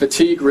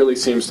 Fatigue really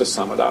seems to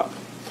sum it up.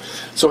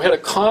 So we had a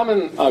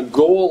common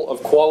goal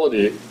of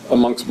quality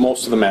amongst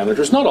most of the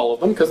managers, not all of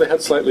them, because they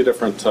had slightly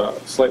different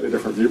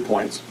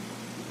viewpoints.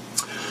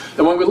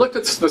 And when we looked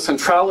at the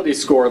centrality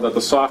score that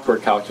the software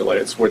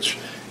calculates, which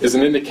is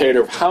an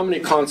indicator of how many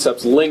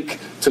concepts link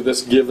to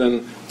this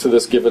given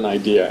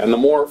idea, and the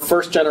more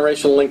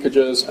first-generation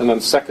linkages and then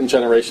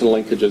second-generation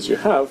linkages you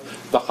have,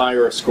 the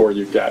higher a score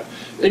you get.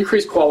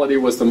 Increased quality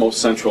was the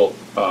most central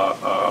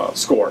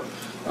score.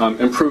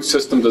 Improved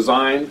system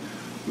design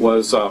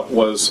was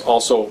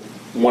also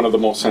one of the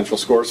most central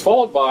scores,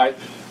 followed by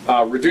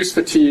reduced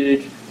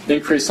fatigue,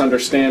 increased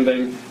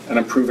understanding, and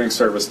improving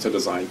service to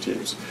design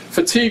teams.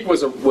 Fatigue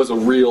was a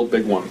real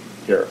big one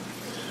here.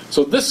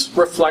 So this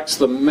reflects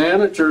the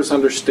manager's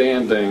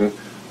understanding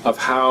of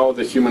how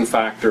the human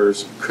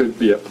factors could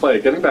be at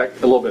play. Getting back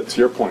a little bit to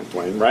your point,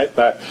 Dwayne, right?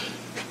 That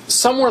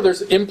somewhere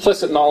there's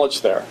implicit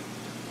knowledge there,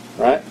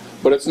 right?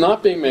 But it's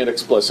not being made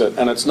explicit,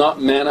 and it's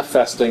not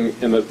manifesting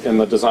in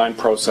the design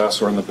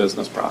process or in the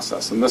business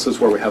process. And this is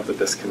where we have the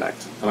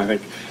disconnect. And I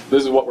think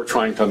this is what we're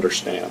trying to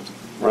understand,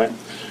 right?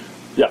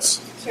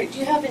 Yes? Sorry, do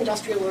you have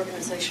industrial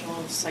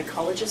organizational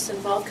psychologists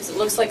involved? Because it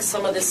looks like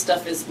some of this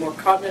stuff is more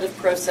cognitive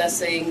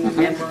processing,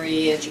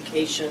 memory,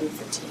 education,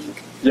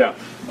 fatigue. Yeah.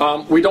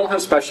 We don't have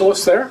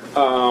specialists there.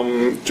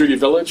 Judy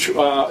Village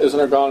is an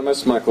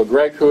ergonomist. Michael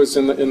Gregg, who is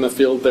in the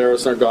field there,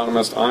 is an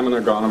ergonomist. I'm an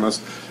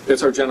ergonomist.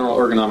 It's our general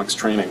ergonomics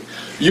training.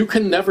 You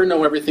can never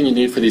know everything you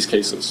need for these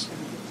cases,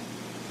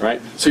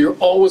 right? So you're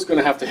always going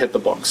to have to hit the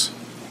books,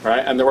 right?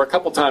 And there were a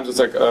couple times it's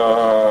like,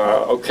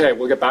 okay,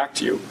 we'll get back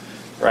to you.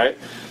 right?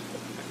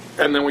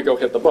 And then we go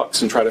hit the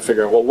books and try to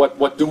figure out, well,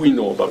 what do we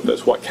know about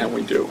this? What can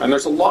we do? And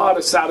there's a lot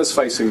of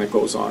satisficing that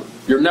goes on.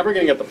 You're never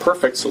going to get the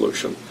perfect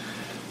solution,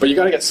 but you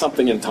got to get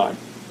something in time,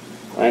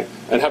 right?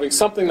 And having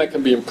something that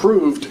can be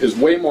improved is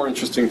way more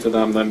interesting to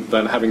them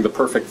than having the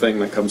perfect thing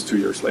that comes 2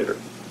 years later,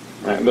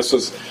 right? And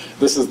it's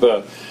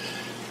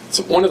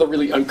one of the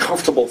really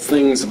uncomfortable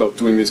things about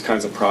doing these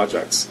kinds of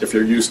projects, if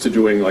you're used to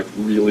doing like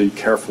really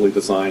carefully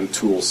designed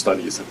tool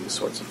studies and these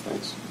sorts of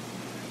things.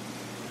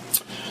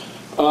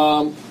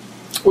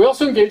 We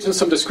also engage in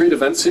some discrete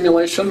event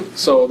simulation.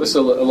 So this is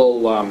a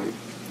little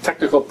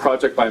technical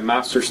project by a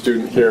master's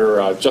student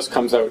here, just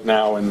comes out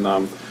now in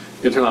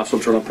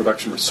International Journal of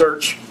Production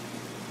Research,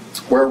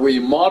 where we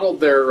modeled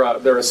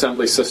their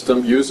assembly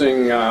system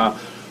using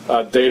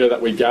data that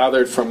we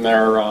gathered from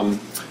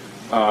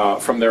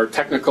their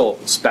technical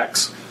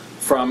specs,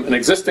 from an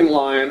existing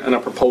line and a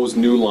proposed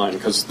new line,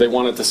 because they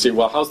wanted to see,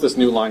 well, how's this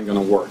new line going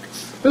to work?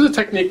 This is a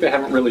technique they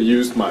haven't really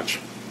used much.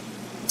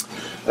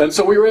 And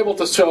so we were able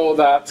to show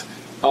that,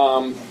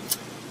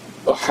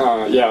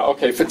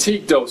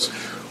 fatigue dose.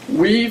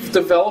 We've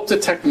developed a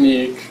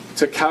technique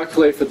to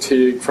calculate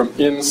fatigue from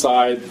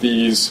inside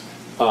these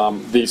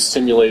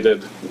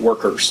simulated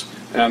workers.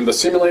 And the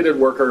simulated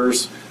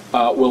workers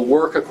will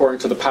work according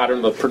to the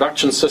pattern of the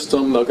production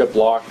system. They'll get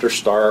blocked or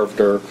starved,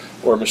 or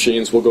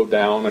machines will go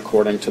down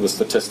according to the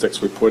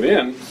statistics we put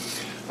in.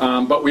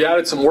 But we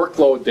added some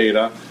workload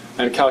data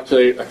and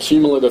calculate a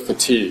cumulative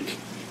fatigue.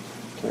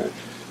 Okay.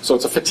 So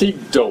it's a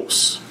fatigue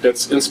dose.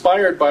 It's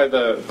inspired by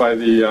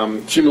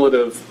the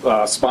cumulative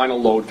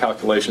spinal load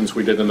calculations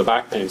we did in the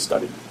back pain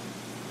study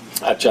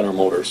at General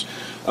Motors.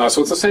 So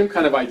it's the same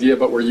kind of idea,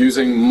 but we're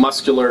using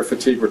muscular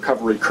fatigue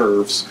recovery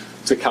curves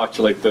to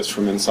calculate this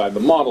from inside the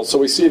model. So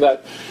we see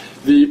that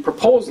the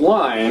proposed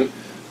line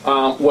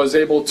was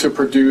able to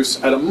produce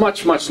at a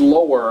much, much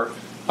lower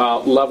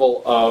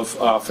level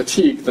of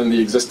fatigue than the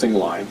existing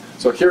line.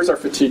 So here's our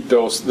fatigue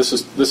dose. This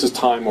is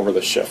time over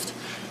the shift,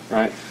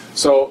 right?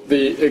 So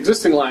the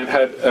existing line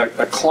had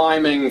a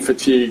climbing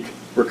fatigue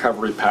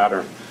recovery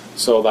pattern,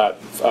 so that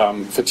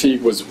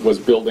fatigue was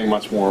building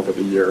much more over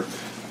the year.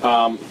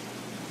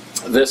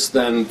 This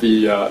then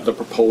the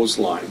proposed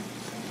line.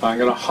 I'm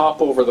going to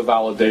hop over the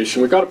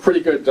validation. We got a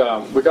pretty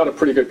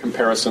good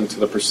comparison to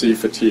the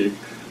perceived fatigue.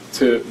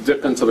 To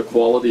dip into the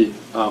quality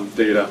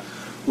data,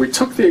 we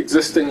took the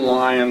existing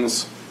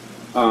line's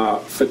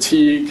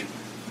fatigue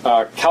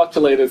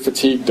calculated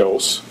fatigue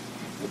dose,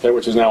 okay,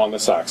 which is now on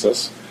this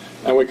axis,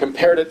 and we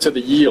compared it to the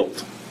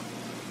yield.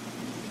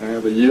 Okay,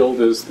 the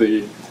yield is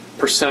the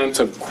percent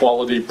of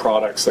quality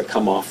products that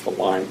come off the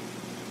line,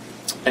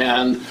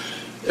 and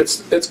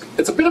it's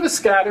a bit of a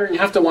scatter, and you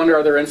have to wonder,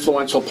 are there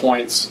influential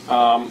points?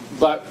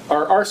 But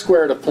our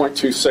R-squared of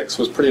 0.26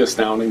 was pretty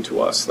astounding to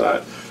us,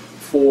 that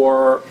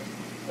for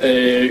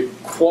a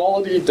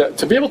quality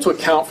to be able to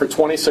account for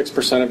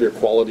 26% of your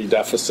quality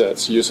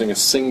deficits using a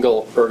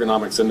single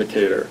ergonomics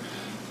indicator,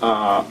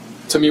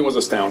 to me was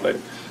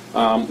astounding.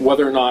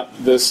 Whether or not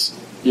this,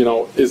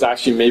 is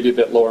actually maybe a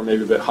bit lower,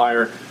 maybe a bit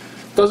higher,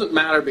 doesn't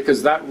matter,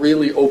 because that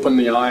really opened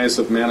the eyes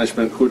of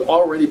management who had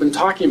already been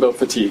talking about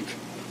fatigue.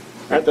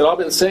 Right? They'd all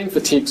been saying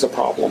fatigue's a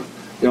problem.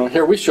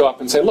 Here we show up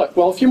and say, look,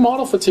 well, if you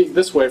model fatigue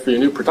this way for your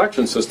new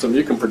production system,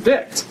 you can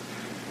predict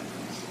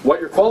what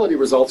your quality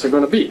results are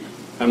going to be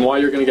and why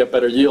you're going to get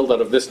better yield out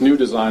of this new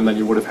design than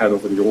you would have had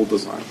over the old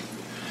design.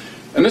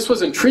 And this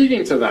was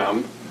intriguing to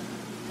them,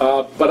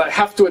 but I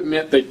have to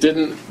admit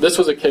this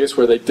was a case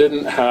where they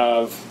didn't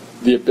have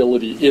the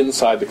ability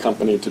inside the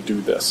company to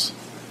do this.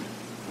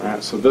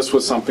 Right, so this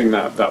was something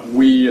that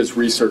we as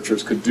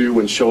researchers could do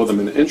and show them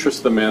and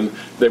interest them in.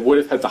 They would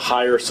have had to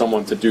hire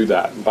someone to do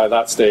that. And by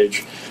that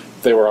stage,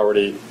 they were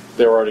already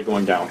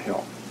going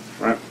downhill.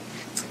 Right?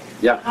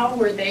 Yeah. How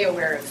were they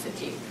aware of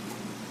fatigue?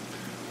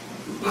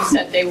 You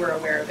said they were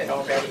aware of it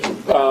already.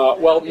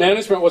 Well,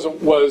 management was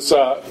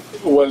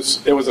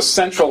a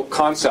central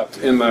concept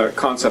in the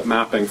concept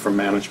mapping from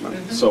management.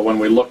 Mm-hmm. So when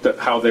we looked at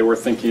how they were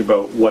thinking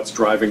about what's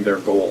driving their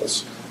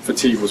goals,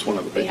 fatigue was one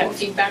of the big ones.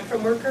 They had feedback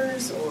from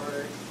workers, or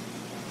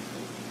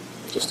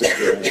just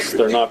experience.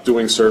 They're not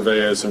doing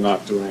surveys. They're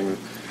not doing.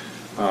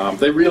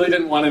 They really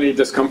didn't want any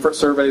discomfort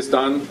surveys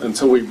done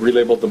until we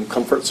relabeled them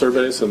comfort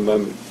surveys, and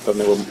then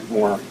they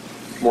were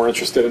more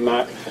interested in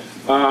that.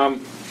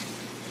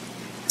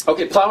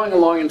 Okay, plowing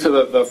along into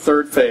the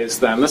third phase.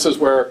 Then this is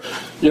where,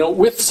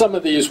 with some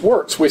of these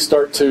works, we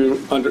start to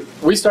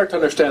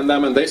understand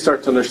them, and they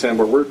start to understand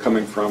where we're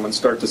coming from, and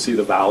start to see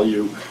the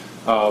value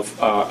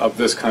of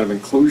this kind of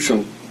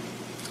inclusion.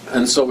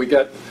 And so we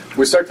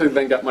start to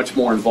then get much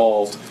more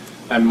involved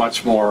and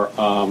much more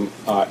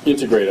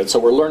integrated. So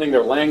we're learning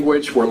their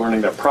language, we're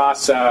learning their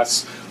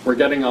process, we're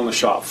getting on the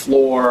shop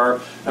floor,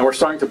 and we're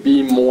starting to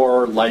be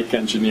more like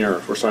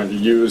engineers. We're starting to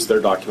use their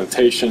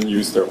documentation,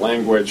 use their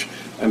language,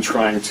 and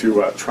trying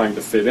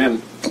to fit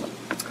in.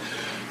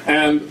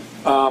 And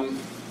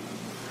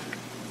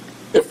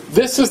if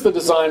this is the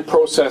design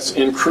process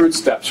in crude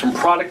steps from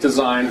product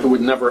design, who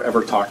would never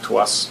ever talk to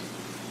us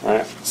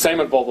Right?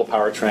 Same at Volvo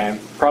Powertrain.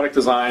 Product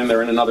design,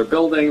 they're in another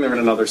building, they're in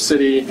another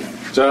city,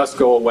 just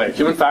go away.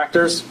 Human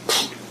factors,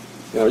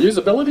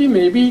 usability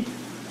maybe,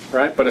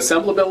 right? But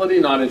assemblability,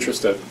 not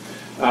interested.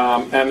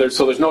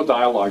 So there's no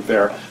dialogue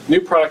there. New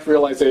product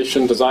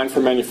realization, design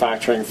for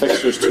manufacturing,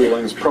 fixtures,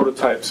 toolings,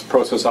 prototypes,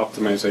 process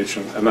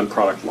optimization, and then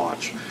product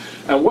launch.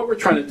 And what we're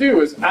trying to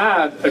do is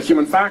add a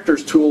human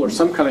factors tool or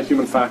some kind of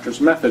human factors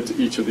method to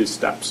each of these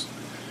steps.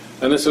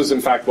 And this is,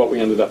 in fact, what we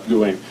ended up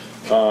doing.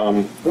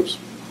 So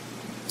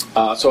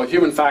a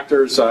human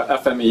factors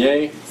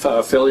FMEA,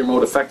 failure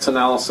mode effects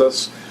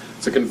analysis.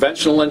 It's a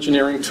conventional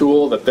engineering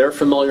tool that they're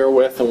familiar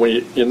with, and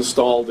we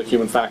installed the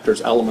human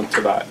factors element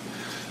to that.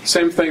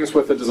 Same things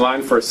with the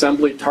design for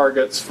assembly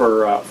targets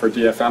for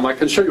DFM. I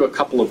can show you a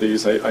couple of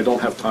these. I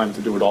don't have time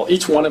to do it all.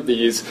 Each one of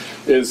these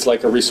is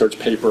like a research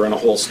paper and a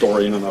whole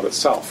story in and of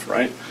itself,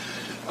 right?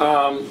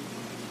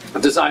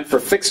 Design for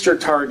fixture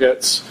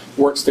targets,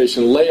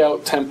 workstation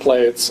layout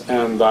templates,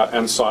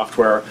 and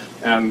software,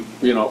 and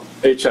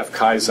HF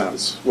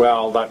Kaizens.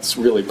 Well, that's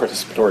really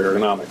participatory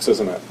ergonomics,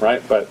 isn't it?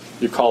 Right? But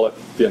you call it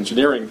the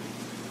engineering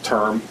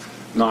term,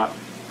 not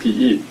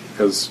PE,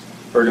 because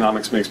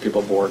ergonomics makes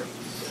people bored.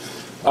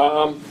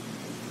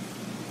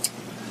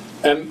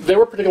 And they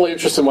were particularly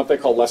interested in what they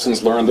call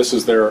lessons learned. This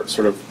is their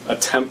sort of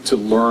attempt to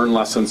learn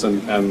lessons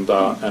and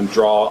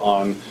draw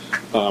on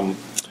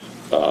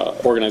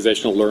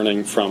organizational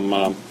learning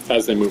from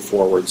as they move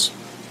forwards.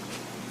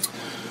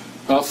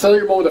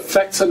 Failure mode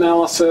effects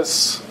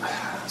analysis.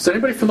 Is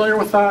anybody familiar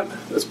with that?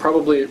 It's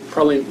probably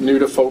new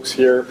to folks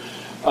here.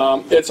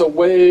 It's a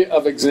way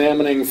of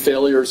examining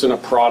failures in a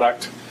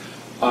product.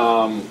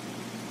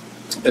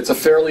 It's a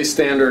fairly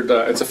standard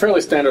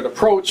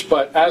approach,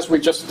 but as we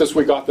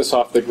got this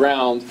off the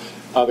ground,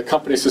 the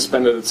company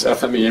suspended its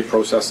FMEA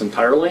process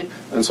entirely,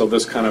 and so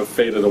this kind of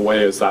faded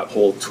away as that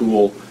whole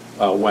tool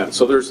went.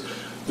 So there's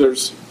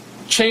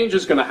change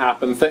is going to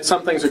happen.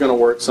 Some things are going to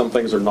work, some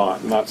things are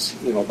not, and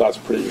that's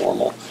pretty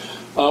normal.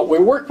 We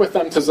worked with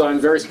them to design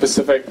very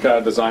specific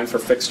design for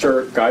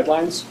fixture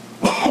guidelines,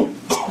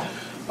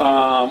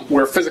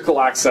 where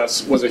physical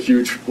access was a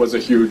huge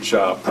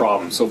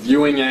problem. So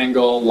viewing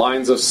angle,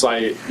 lines of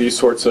sight, these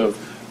sorts of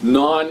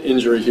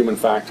non-injury human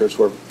factors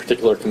were of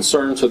particular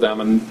concern to them,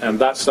 and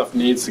that stuff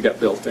needs to get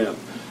built in.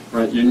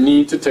 Right? You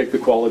need to take the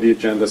quality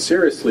agenda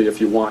seriously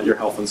if you want your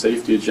health and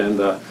safety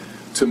agenda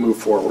to move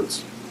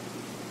forwards.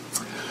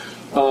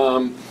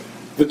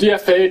 The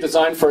DFA,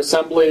 Design for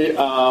Assembly,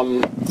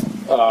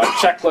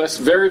 checklist,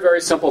 very,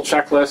 very simple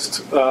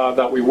checklist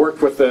that we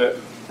worked with the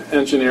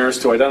engineers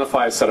to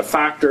identify a set of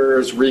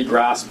factors,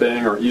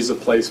 re-grasping or ease of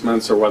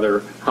placements,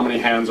 or how many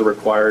hands are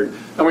required,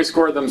 and we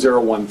scored them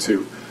 0, 1,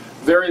 2.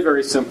 Very,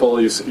 very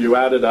simple. You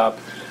add it up.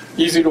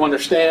 Easy to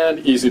understand,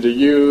 easy to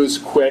use,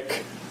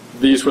 quick.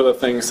 These were the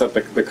things that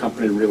the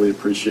company really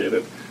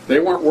appreciated. They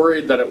weren't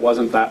worried that it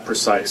wasn't that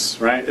precise,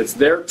 right? It's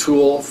their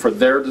tool for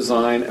their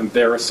design and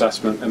their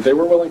assessment, and they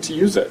were willing to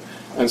use it.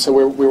 And so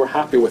we were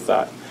happy with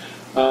that.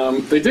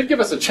 They did give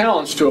us a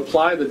challenge to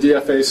apply the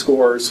DFA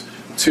scores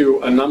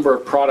to a number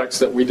of products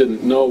that we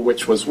didn't know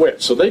which was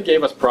which. So they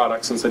gave us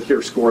products and said,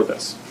 here, score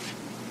this.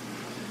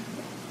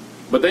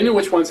 But they knew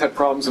which ones had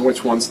problems and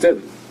which ones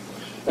didn't.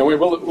 And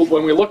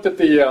when we looked at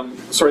the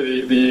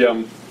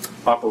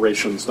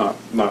operations,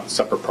 not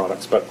separate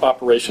products, but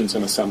operations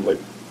in assembly.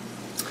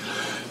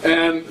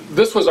 And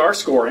this was our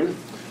scoring,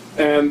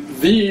 and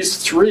these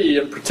three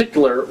in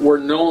particular were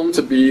known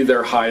to be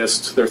their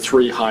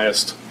three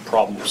highest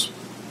problems.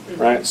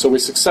 Right? So we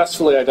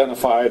successfully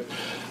identified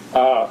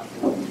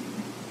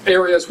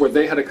areas where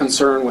they had a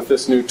concern with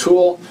this new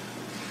tool.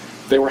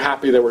 They were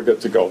happy, they were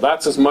good to go.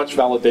 That's as much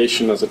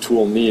validation as a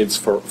tool needs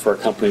for a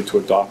company to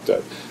adopt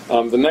it.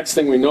 The next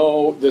thing we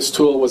know, this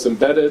tool was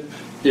embedded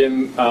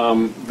in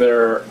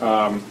their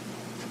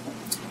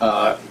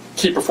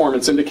key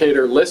performance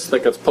indicator list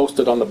that gets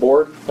posted on the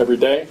board every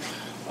day,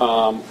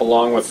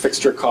 along with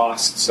fixture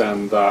costs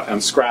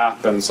and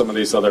scrap and some of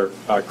these other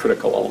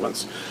critical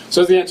elements.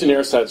 So as the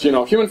engineer says,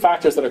 human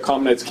factors that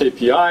accommodates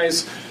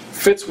KPIs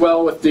fits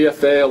well with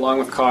DFA along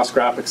with cost,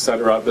 scrap,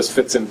 etc. This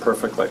fits in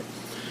perfectly.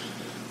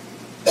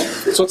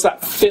 So it's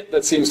that fit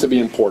that seems to be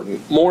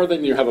important. More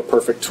than you have a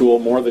perfect tool,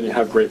 more than you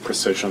have great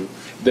precision.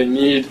 They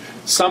need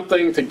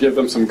something to give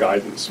them some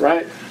guidance,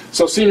 right?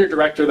 So senior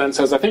director then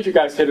says, I think you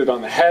guys hit it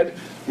on the head.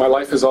 My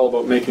life is all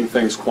about making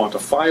things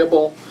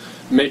quantifiable,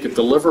 make it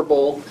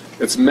deliverable,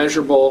 it's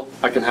measurable,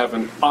 I can have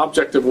an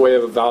objective way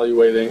of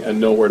evaluating and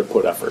know where to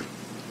put effort.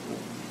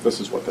 This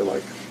is what they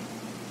like.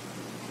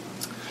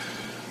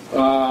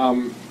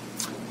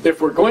 If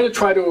we're going to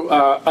try to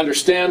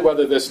understand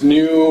whether this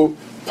new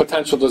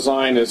potential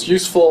design is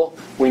useful,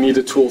 we need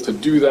a tool to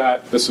do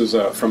that. This is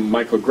from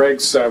Michael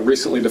Gregg's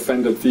recently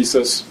defended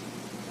thesis.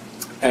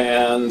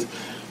 And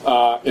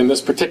in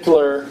this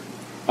particular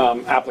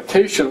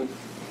application,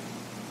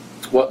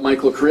 what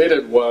Michael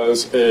created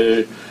was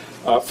a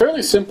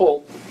fairly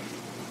simple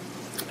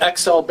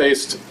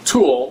Excel-based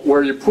tool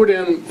where you put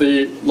in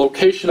the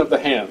location of the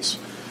hands,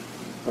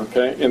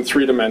 okay, in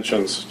 3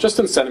 dimensions, just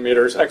in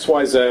centimeters, X,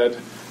 Y, Z,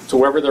 to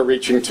wherever they're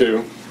reaching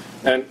to,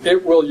 And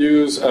it will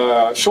use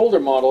a shoulder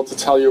model to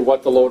tell you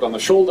what the load on the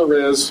shoulder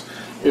is.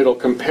 It'll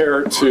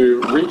compare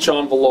to reach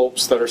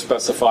envelopes that are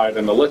specified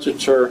in the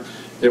literature.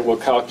 It will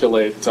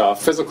calculate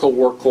physical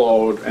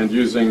workload, and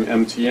using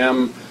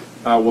MTM,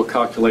 will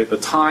calculate the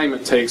time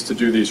it takes to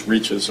do these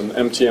reaches. And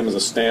MTM is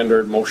a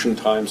standard motion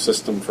time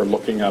system for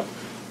looking up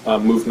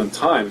movement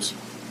times.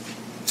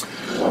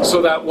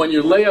 So that when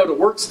you lay out a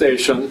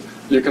workstation,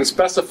 you can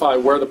specify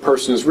where the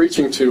person is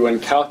reaching to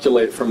and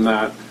calculate from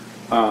that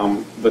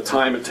the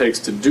time it takes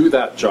to do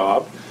that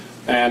job,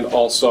 and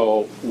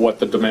also what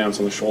the demands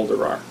on the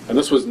shoulder are. And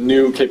this was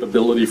new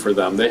capability for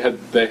them. They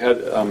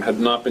had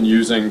not been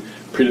using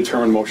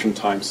predetermined motion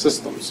time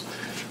systems.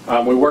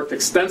 We worked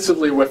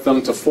extensively with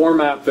them to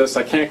format this.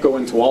 I can't go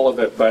into all of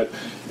it, but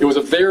it was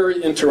a very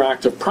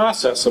interactive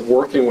process of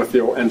working with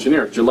the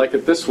engineers. Do you like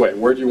it this way?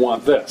 Where do you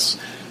want this?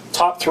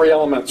 Top 3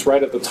 elements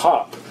right at the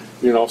top.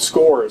 You know,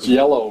 scores,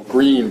 yellow,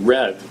 green,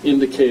 red,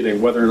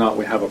 indicating whether or not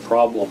we have a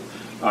problem.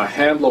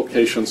 Hand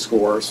location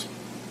scores.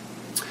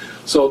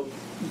 So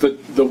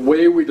the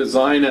way we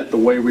design it, the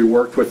way we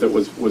worked with it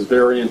was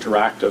very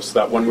interactive, so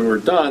that when we were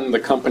done, the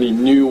company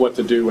knew what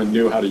to do and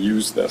knew how to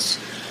use this.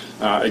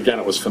 Again,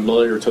 it was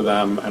familiar to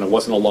them, and it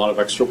wasn't a lot of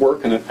extra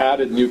work, and it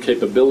added new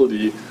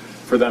capability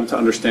for them to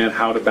understand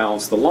how to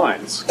balance the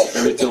lines.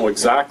 They need to know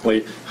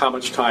exactly how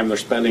much time they're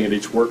spending at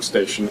each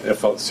workstation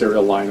if a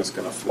serial line is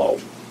going to flow.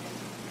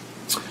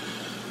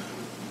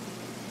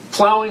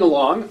 Plowing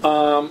along,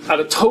 at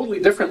a totally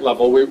different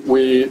level,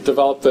 we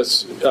developed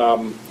this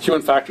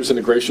human factors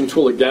integration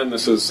tool. Again,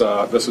 this is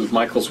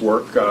Michael's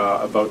work,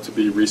 about to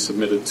be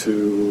resubmitted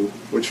to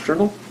which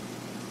journal?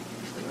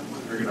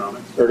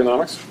 Ergonomics.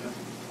 Ergonomics.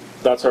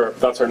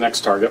 That's our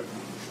next target.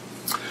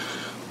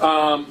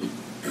 I'll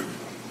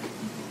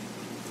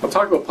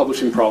talk about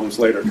publishing problems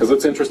later, because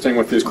it's interesting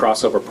with these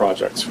crossover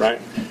projects,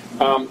 right?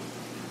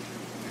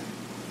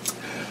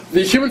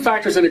 The human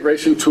factors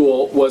integration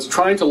tool was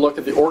trying to look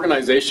at the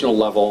organizational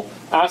level,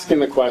 asking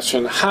the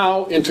question,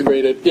 how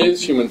integrated is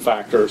human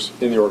factors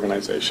in the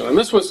organization? And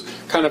this was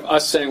kind of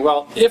us saying,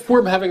 well, if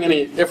we're having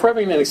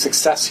any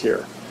success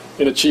here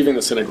in achieving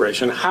this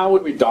integration, how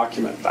would we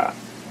document that?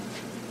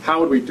 How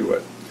would we do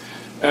it?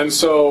 And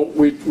so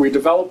we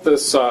developed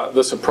this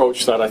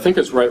approach that I think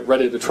is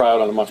ready to try out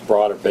on a much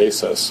broader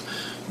basis,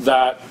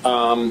 that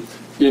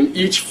in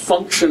each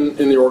function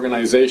in the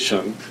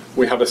organization,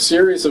 we have a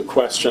series of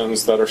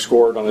questions that are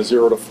scored on a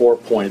 0 to 4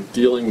 point,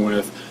 dealing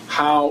with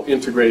how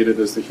integrated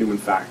is the human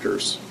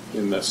factors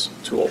in this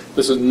tool.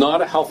 This is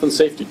not a health and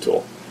safety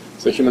tool.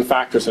 It's a human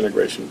factors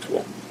integration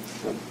tool.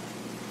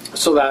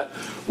 So that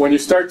when you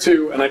start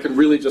to, and I can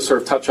really just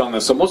sort of touch on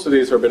this, so most of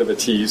these are a bit of a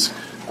tease.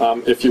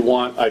 If you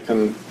want, I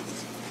can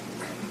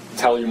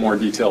tell you more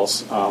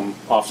details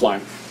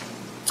offline.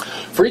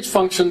 For each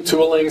function,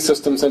 tooling,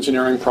 systems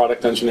engineering,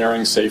 product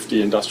engineering,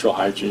 safety, industrial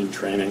hygiene,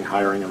 training,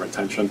 hiring, and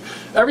retention,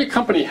 every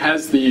company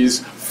has these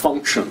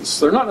functions.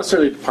 They're not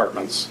necessarily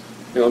departments.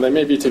 You know, they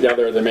may be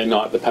together, they may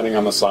not, depending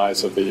on the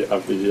size of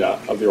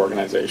the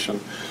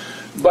organization.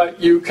 But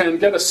you can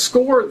get a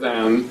score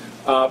then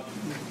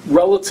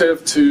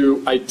relative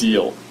to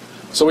ideal.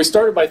 So we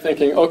started by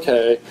thinking,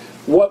 okay,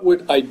 what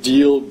would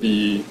ideal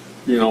be,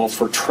 you know,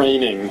 for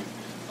training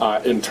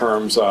in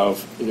terms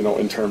of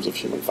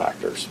human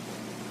factors?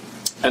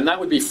 And that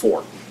would be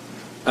 4.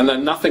 And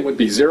then nothing would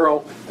be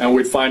 0, and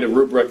we'd find a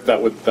rubric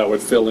that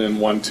would fill in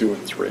 1, 2,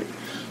 and 3.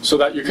 So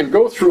that you can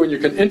go through and you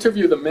can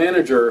interview the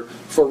manager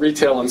for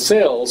retail and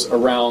sales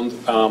around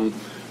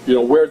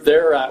where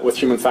they're at with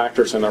human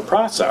factors in their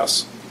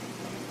process.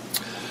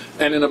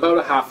 And in about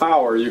a half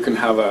hour, you can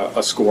have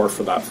a score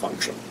for that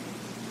function.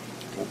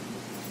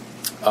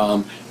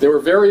 They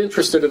were very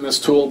interested in this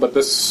tool, but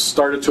this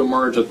started to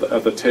emerge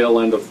at the tail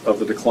end of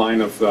the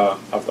decline of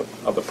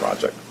the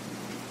project.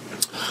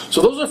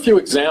 So those are a few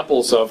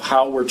examples of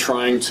how we're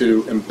trying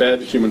to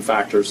embed human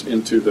factors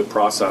into the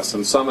process,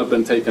 and some have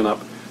been taken up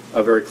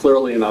very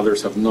clearly, and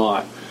others have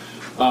not.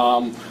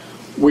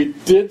 We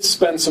did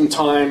spend some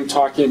time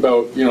talking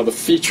about the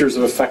features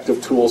of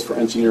effective tools for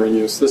engineering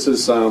use. This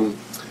is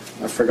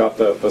I forgot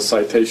the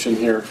citation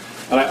here.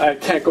 And I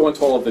can't go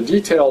into all of the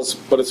details,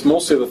 but it's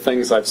mostly the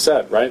things I've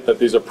said, right? That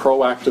these are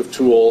proactive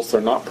tools,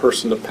 they're not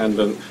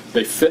person-dependent,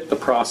 they fit the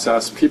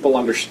process, people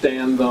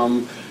understand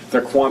them,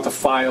 they're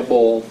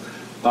quantifiable,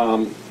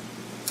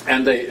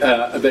 and they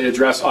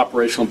address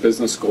operational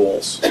business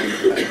goals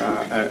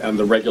and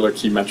the regular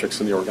key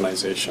metrics in the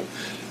organization.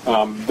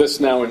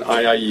 This now in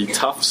IIE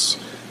Tufts,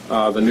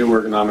 the new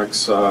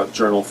ergonomics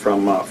journal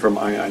from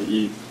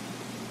IIE.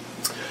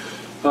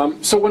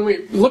 So when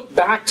we look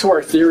back to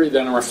our theory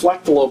then and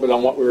reflect a little bit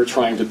on what we were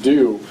trying to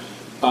do,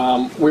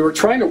 we were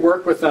trying to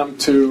work with them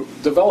to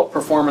develop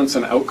performance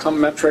and outcome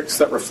metrics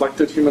that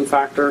reflected human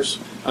factors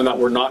and that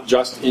were not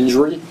just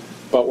injury,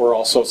 but were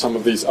also some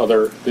of these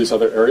other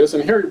areas.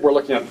 And here we're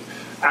looking at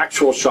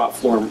actual shop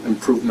floor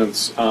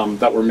improvements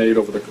that were made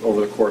over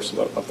the course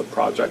of the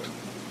project.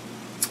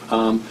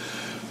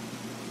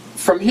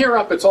 From here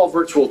up, it's all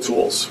virtual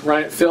tools,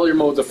 right? Failure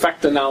modes,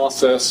 effect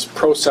analysis,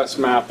 process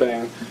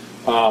mapping,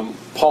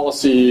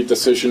 policy,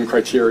 decision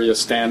criteria,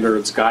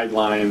 standards,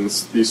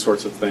 guidelines, these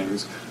sorts of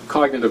things,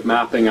 cognitive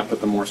mapping up at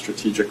the more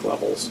strategic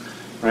levels,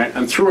 right?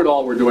 And through it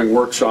all, we're doing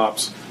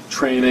workshops,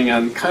 training,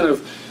 and kind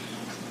of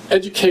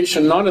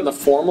education, not in the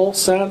formal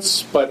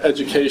sense, but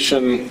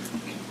education,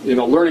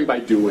 learning by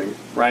doing,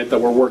 right? That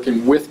we're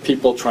working with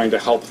people, trying to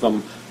help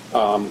them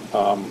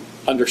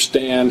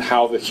understand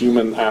how the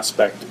human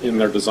aspect in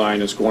their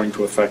design is going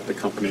to affect the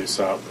company's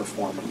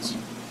performance.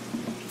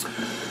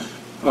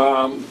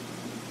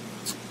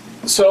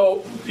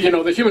 So,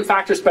 the human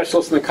factors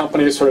specialists in the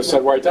company sort of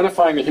said, we're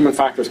identifying the human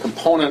factors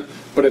component,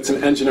 but it's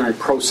an engineering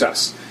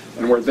process,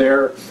 and we're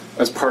there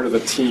as part of the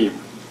team.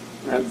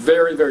 Right?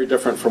 Very, very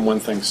different from when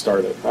things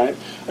started, right?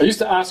 I used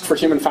to ask for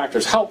human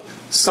factors help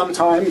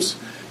sometimes,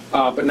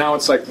 but now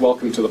it's like,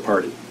 welcome to the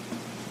party.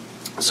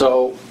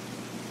 So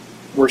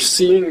we're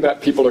seeing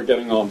that people are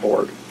getting on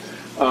board.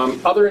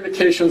 Other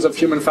indications of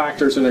human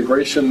factors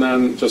integration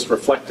then, just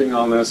reflecting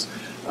on this,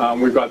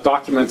 we've got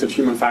documented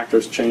human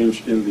factors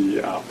change in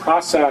the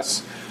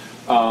process.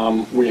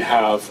 We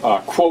have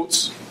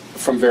quotes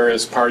from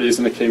various parties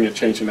indicating a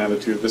change in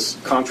attitude. This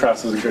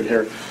contrast isn't good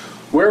here.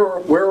 Where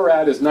we're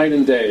at is night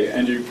and day,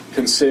 and you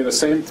can say the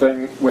same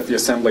thing with the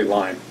assembly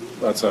line.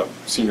 That's a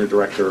senior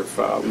director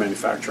of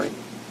manufacturing.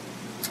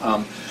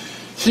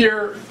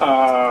 Here,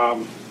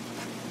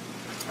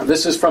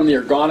 this is from the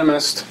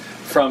ergonomist,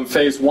 from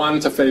phase 1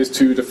 to phase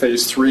 2 to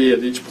phase 3. At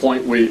each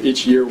point,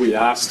 each year we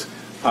asked,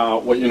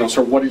 what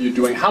are you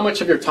doing? How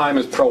much of your time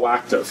is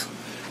proactive?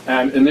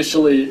 And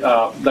initially,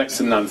 next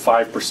to none,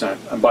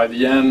 5%. And by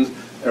the end,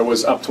 it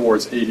was up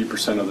towards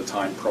 80% of the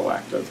time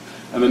proactive.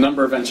 And the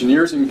number of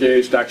engineers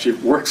engaged actually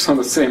works on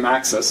the same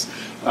axis.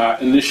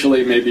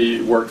 Initially,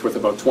 maybe worked with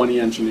about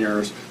 20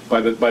 engineers. By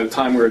the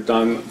time we were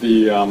done,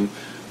 the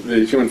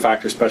human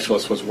factor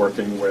specialist was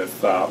working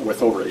with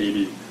over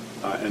 80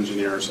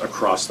 engineers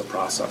across the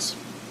process.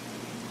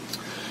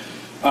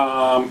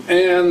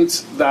 And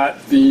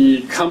that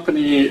the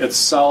company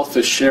itself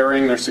is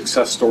sharing their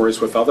success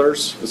stories with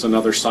others is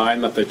another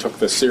sign that they took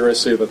this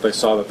seriously, that they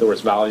saw that there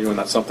was value and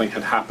that something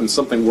had happened,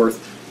 something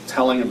worth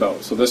telling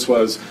about. So this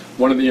was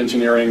one of the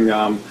engineering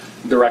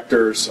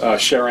directors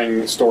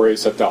sharing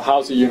stories at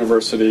Dalhousie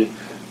University.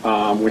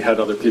 We had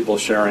other people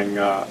sharing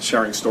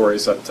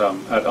stories at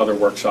other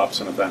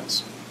workshops and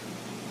events.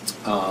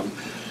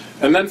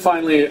 And then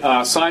finally,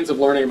 signs of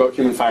learning about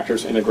human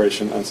factors,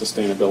 integration, and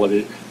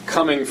sustainability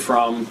coming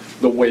from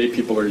the way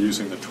people are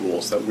using the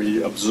tools, that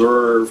we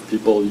observe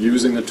people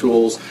using the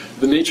tools.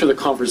 The nature of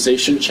the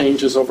conversation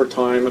changes over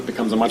time. It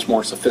becomes a much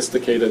more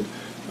sophisticated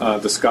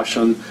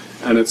discussion,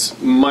 and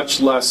it's much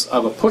less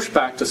of a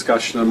pushback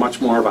discussion and much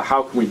more of a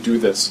how can we do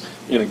this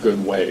in a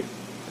good way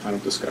kind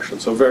of discussion.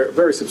 So very,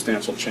 very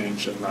substantial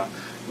change in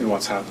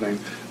what's happening.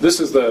 This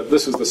is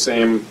the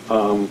same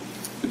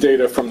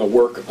data from the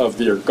work of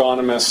the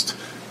ergonomist.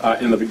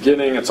 In the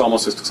beginning, it's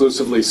almost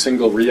exclusively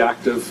single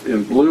reactive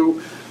in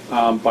blue.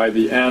 By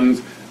the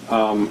end,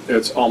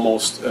 it's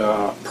almost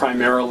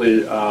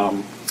primarily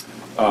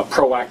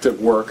proactive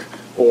work,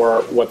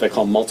 or what they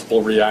call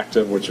multiple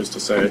reactive, which is to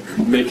say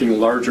making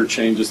larger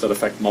changes that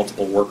affect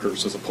multiple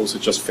workers as opposed to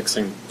just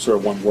fixing sort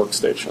of one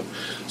workstation.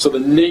 So the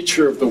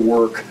nature of the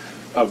work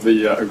of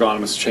the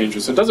ergonomist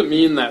changes. It doesn't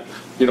mean that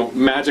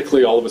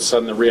magically all of a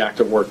sudden the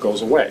reactive work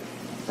goes away,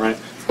 right?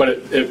 But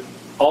it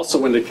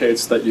also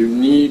indicates that you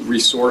need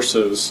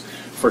resources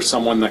for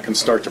someone that can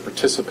start to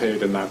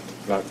participate in that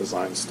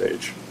design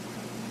stage.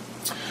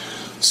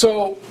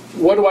 So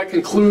what do I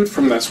conclude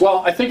from this?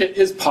 Well, I think it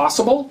is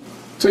possible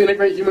to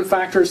integrate human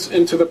factors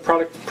into the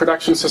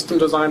production system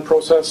design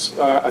process.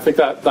 I think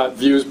that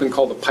view has been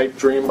called the pipe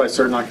dream by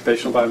certain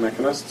occupational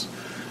biomechanists,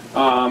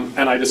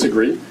 and I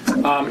disagree.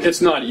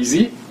 It's not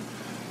easy.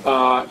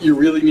 You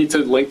really need to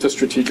link to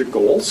strategic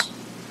goals.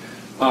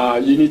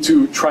 You need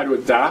to try to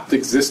adapt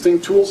existing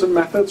tools and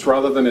methods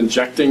rather than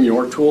injecting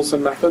your tools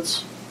and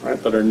methods,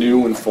 right, that are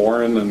new and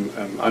foreign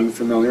and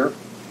unfamiliar.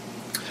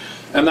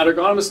 And that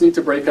ergonomists need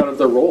to break out of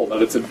their role,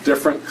 that it's a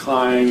different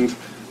kind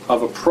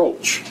of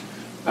approach.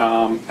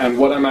 And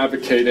what I'm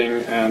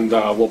advocating, and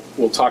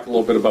we'll talk a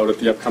little bit about at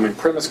the upcoming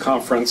Primus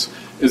conference,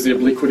 is the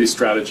obliquity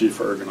strategy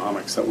for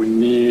ergonomics, that we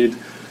need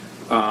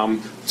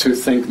to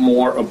think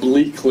more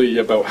obliquely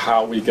about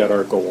how we get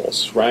our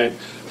goals, right?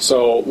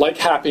 So like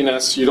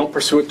happiness, you don't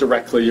pursue it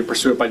directly, you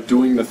pursue it by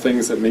doing the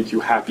things that make you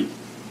happy.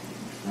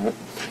 Right?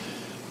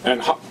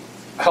 And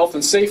health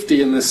and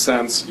safety in this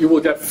sense, you will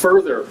get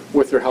further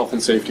with your health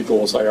and safety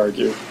goals, I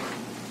argue,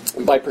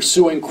 by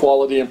pursuing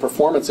quality and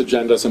performance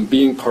agendas and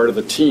being part of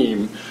the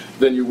team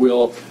than you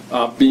will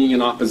being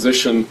in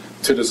opposition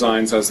to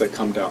designs as they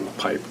come down the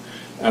pipe.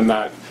 And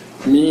that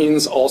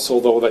means also,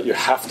 though, that you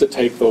have to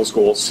take those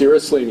goals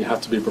seriously and you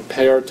have to be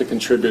prepared to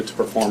contribute to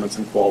performance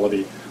and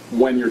quality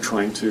when you're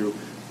trying to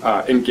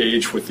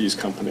engage with these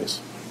companies.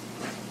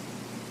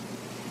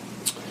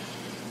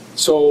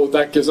 So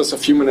that gives us a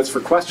few minutes for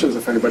questions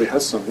if anybody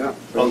has some. Yeah.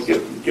 I'll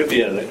give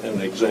you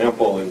an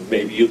example, and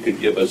maybe you could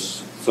give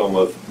us some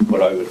of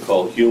what I would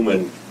call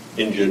human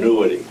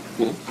ingenuity.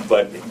 Mm-hmm.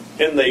 But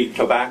in the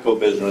tobacco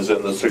business,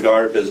 in the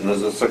cigar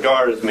business, a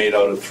cigar is made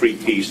out of 3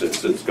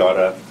 pieces. It's got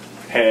a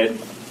head,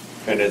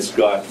 and it's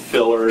got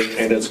filler,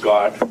 and it's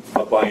got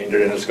a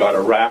binder, and it's got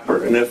a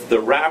wrapper. And if the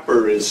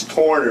wrapper is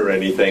torn or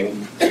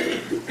anything,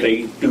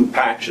 they do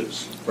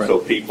patches. Right. So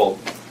people,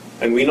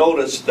 and we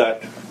noticed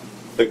that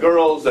the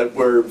girls that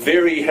were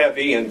very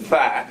heavy and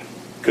fat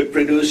could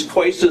produce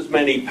twice as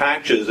many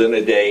patches in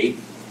a day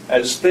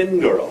as thin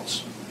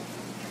girls.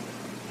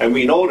 And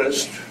we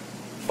noticed,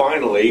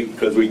 finally,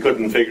 because we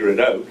couldn't figure it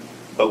out,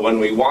 but when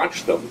we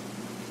watched them,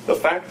 the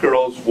fat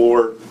girls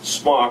wore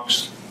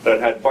smocks that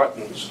had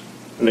buttons.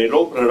 And they'd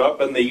open it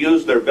up and they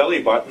used their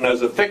belly button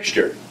as a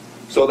fixture.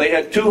 So they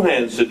had 2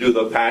 hands to do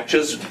the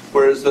patches,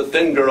 whereas the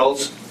thin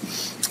girls,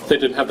 They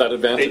didn't have that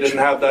advantage. they didn't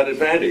have that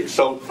advantage.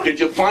 So did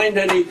you find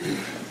any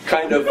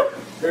kind of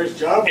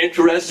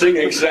interesting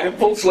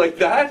examples like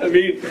that? I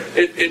mean,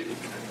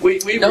 we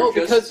No, were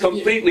because just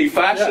completely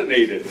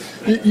fascinated.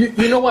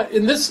 You know what?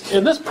 In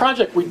this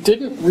project, we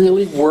didn't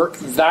really work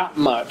that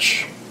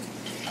much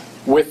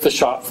with the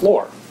shop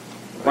floor,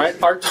 right?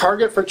 Our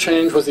target for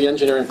change was the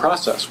engineering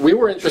process. We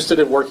were interested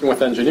in working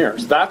with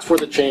engineers. That's where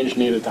the change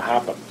needed to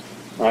happen,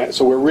 right?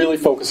 So we're really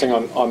focusing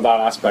on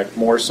that aspect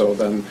more so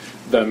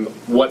than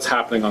what's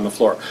happening on the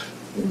floor.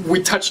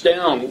 We touched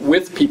down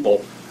with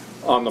people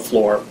on the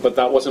floor, but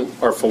that wasn't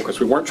our focus.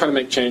 We weren't trying to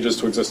make changes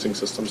to existing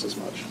systems as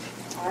much.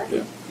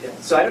 Yeah. Yeah.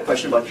 So I had a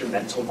question about your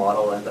mental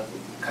model, and that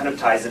kind of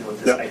ties in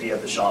with this idea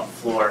of the shop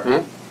floor.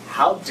 Mhm.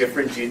 How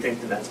different do you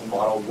think the mental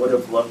model would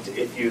have looked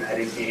if you had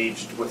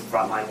engaged with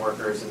frontline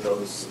workers and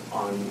those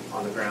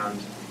on the ground?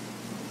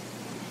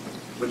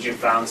 Would you have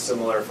found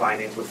similar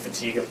findings? Would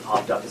fatigue have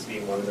popped up as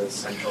being one of the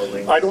central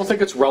links? I don't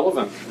think it's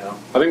relevant. No.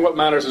 I think what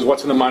matters is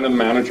what's in the mind of the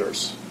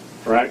managers,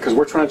 right? Because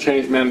we're trying to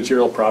change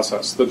managerial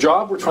process. The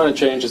job we're trying to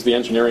change is the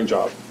engineering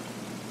job,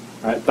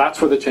 right?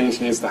 That's where the change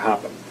needs to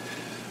happen.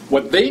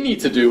 What they need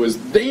to do is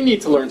they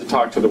need to learn to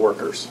talk to the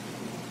workers,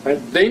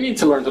 right? They need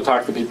to learn to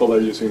talk to people that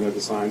are using their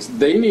designs.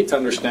 They need to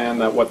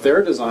understand that what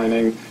they're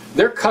designing,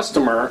 their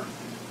customer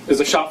is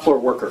a shop floor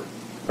worker,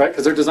 right?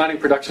 Because they're designing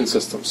production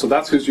systems. So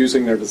that's who's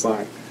using their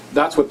design.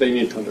 That's what they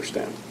need to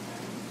understand,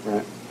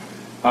 right?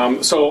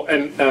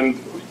 And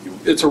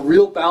it's a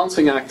real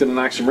balancing act in an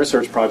action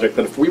research project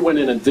that if we went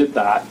in and did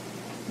that,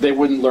 they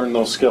wouldn't learn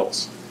those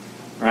skills,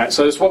 right?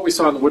 So it's what we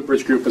saw in the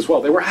Woodbridge group as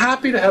well. They were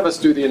happy to have us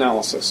do the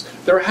analysis.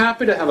 They were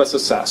happy to have us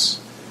assess.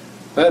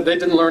 They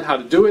didn't learn how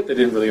to do it. They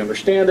didn't really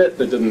understand it.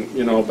 They didn't,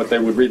 but they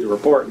would read the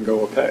report and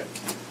go, okay.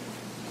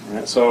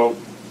 Right? So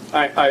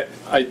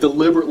I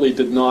deliberately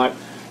did not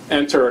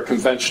enter a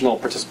conventional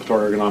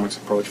participatory ergonomics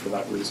approach for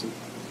that reason.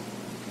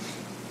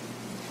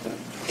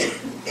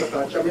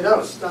 I mean, that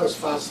was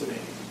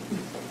fascinating.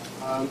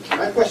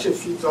 My question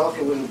feeds off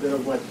a little bit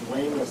of what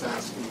Dwayne was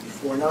asking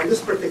before. Now, in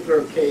this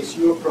particular case,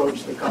 you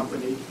approached the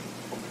company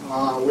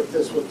with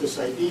this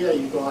idea.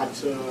 You got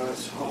a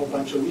whole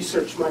bunch of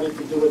research money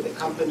to do it. The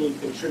company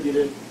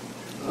contributed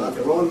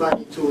their own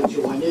money to it.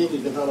 You went in, you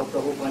developed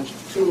a whole bunch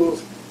of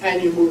tools,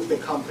 and you moved the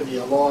company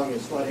along.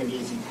 It's not an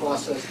easy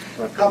process.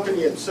 The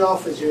company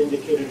itself, as you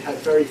indicated, had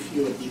very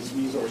few of these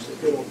resources.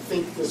 They don't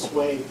think this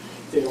way.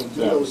 They don't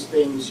do those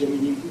things. I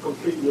mean, you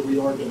completely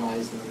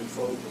reorganize and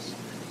refocus.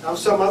 Now,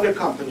 some other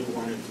company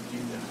wanted to do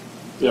that.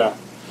 Yeah.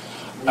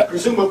 I mean,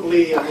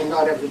 presumably,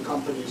 not every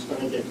company is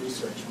going to get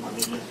research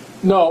money.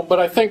 No,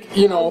 but I think,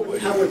 How would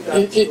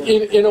that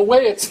in a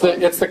way, it's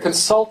the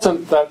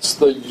consultant that's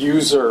the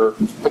user,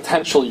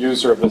 potential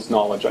user of this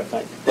knowledge, I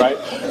think, right?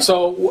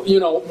 So,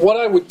 what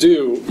I would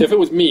do, if it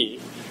was me,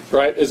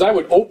 right, is I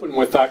would open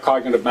with that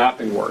cognitive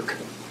mapping work,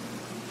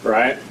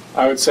 right?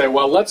 I would say,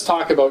 well, let's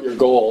talk about your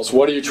goals.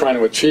 What are you trying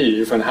to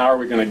achieve, and how are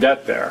we going to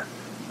get there,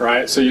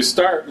 right? So you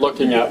start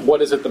looking at what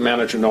is it the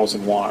manager knows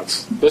and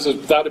wants.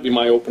 That would be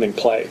my opening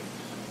play,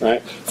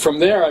 right? From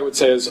there, I would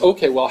say is,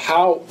 okay, well,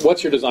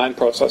 what's your design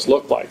process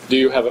look like? Do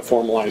you have it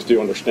formalized? Do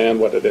you understand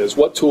what it is?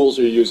 What tools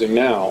are you using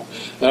now?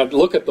 And I'd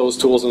look at those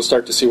tools and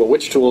start to see, well,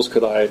 which tools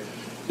could I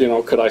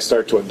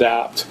start to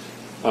adapt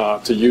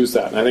to use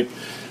that? And I think,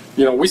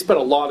 we spent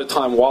a lot of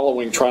time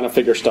wallowing trying to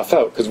figure stuff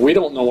out because we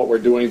don't know what we're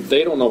doing.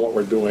 They don't know what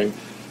we're doing.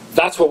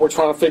 That's what we're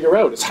trying to figure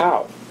out is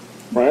how,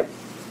 right?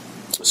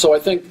 So I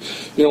think,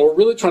 we're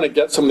really trying to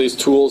get some of these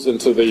tools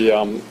into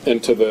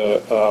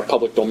the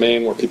public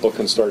domain where people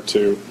can start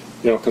to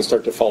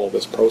follow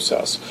this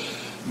process.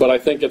 But I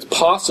think it's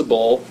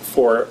possible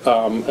for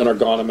an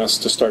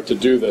ergonomist to start to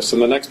do this.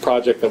 And the next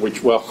project that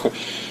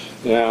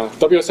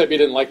WSIB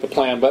didn't like the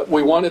plan, but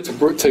we wanted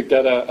to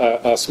get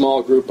a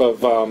small group of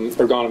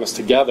ergonomists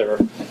together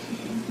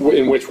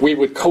in which we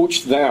would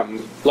coach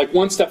them, like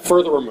one step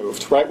further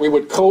removed, right? We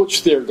would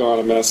coach the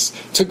ergonomists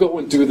to go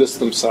and do this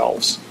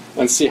themselves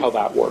and see how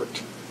that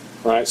worked,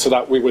 right? So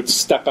that we would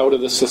step out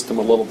of the system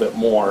a little bit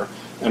more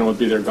and it would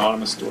be the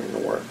ergonomists doing the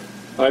work.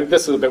 I think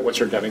this is a bit what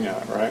you're getting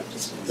at, right?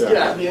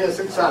 Yeah, yes,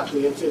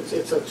 exactly.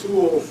 It's a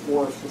tool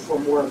for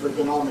more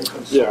ergonomic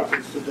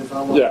consultants to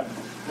develop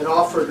had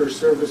offered their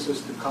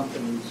services to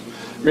companies.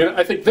 I mean,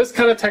 I think this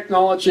kind of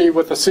technology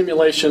with a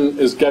simulation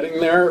is getting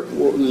there.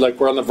 Like,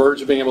 we're on the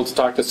verge of being able to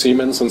talk to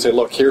Siemens and say,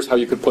 look, here's how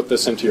you could put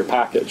this into your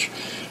package.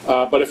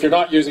 But if you're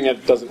not using it,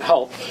 it doesn't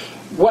help.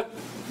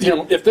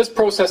 If this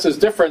process is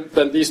different,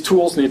 then these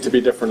tools need to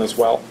be different as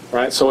well,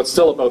 right? So it's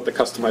still about the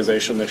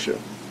customization issue.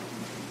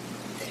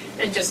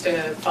 And just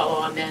to follow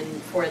on then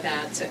for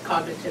that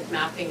cognitive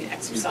mapping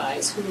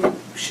exercise, who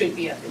should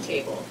be at the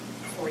table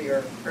for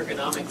your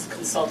ergonomics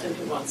consultant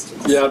who wants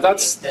to Yeah,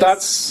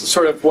 that's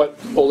sort of what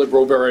Holy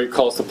Grail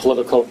calls the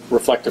political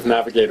reflective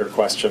navigator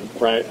question,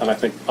 right? And I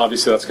think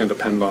obviously that's going to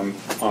depend on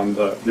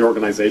the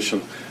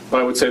organization. But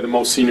I would say the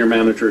most senior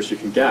managers you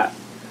can get,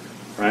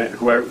 right?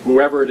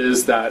 Whoever it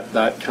is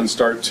that can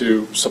start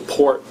to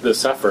support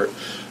this effort.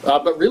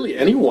 But really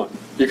anyone.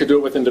 You could do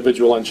it with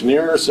individual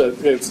engineers.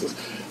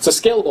 It's a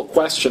scalable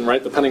question,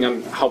 right? Depending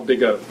on how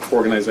big an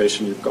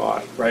organization you've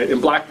got, right? In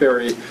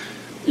Blackberry,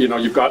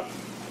 you've got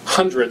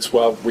hundreds,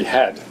 well, we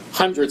had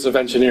hundreds of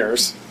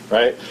engineers,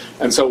 right?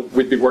 And so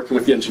we'd be working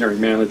with the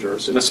engineering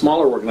managers. In a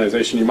smaller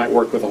organization, you might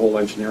work with a whole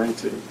engineering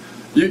team.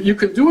 You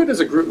could do it as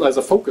a group, as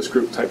a focus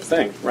group type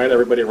thing, right?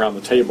 Everybody around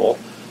the table.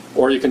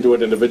 Or you can do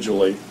it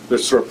individually.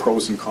 There's sort of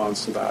pros and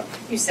cons to that.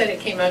 You said it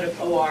came out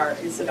of OR.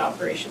 Is it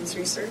operations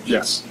research?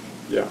 Yes.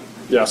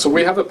 Yeah. So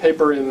we have a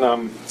paper in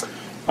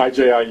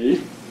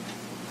IJIE,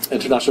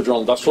 International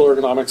Journal of Industrial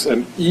Ergonomics,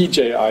 and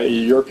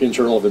EJIE, European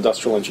Journal of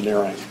Industrial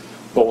Engineering,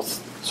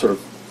 both sort of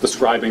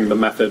describing the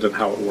method and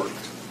how it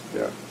worked.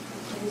 Yeah.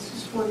 I was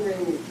just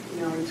wondering,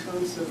 in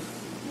terms of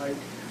like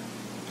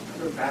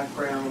other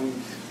background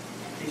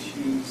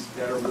issues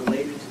that are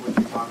related to what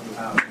you're talking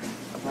about,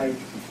 like,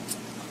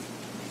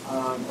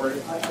 or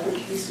other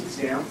case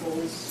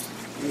examples,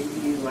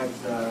 maybe like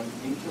the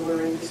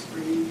nuclear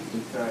industry,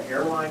 the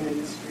airline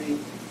industry.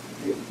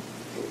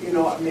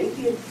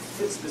 Maybe it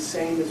fits the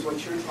same as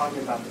what you're talking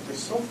about, but they're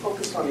so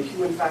focused on the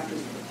human factors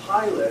of the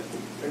pilot,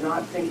 they're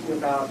not thinking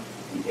about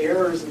the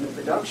errors in the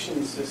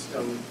production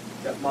system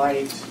that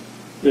might.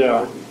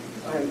 Yeah.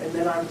 And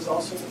then I was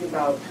also thinking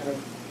about kind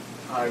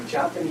of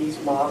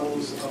Japanese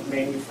models of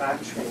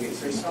manufacturing.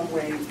 Is there some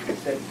way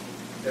that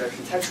the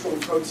architectural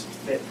approach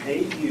that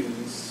they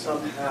use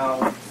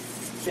somehow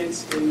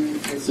fits in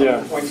with some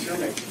of the points you're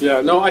making?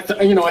 Yeah, no, I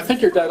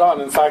think you're dead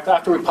on. In fact,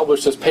 after we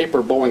published this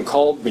paper, Boeing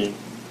called me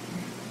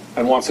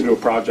and wants to do a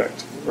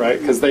project, right?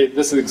 Because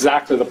this is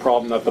exactly the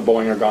problem that the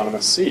Boeing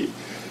ergonomists see.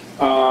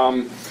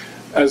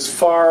 As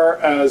far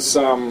as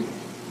the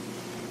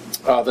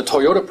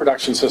Toyota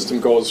production system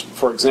goes,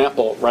 for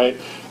example, right?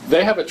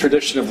 They have a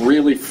tradition of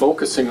really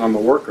focusing on the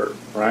worker,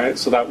 right?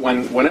 So that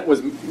when it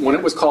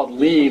was called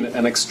lean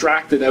and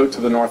extracted out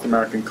to the North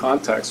American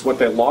context, what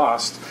they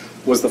lost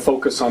was the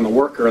focus on the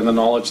worker and the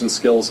knowledge and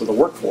skills of the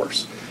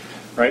workforce,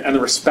 right? And the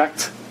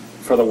respect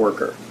for the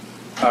worker.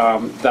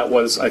 That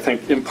was, I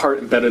think, in part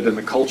embedded in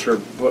the culture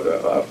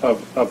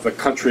of the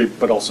country,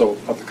 but also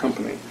of the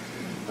company.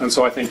 And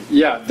so I think,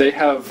 yeah, they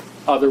have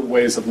other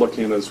ways of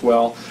looking at it as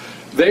well.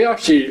 They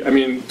actually,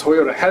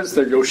 Toyota has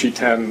their Yoshi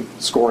 10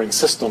 scoring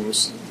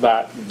systems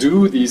that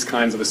do these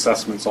kinds of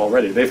assessments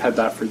already. They've had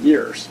that for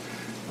years,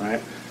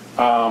 right?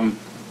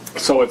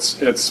 So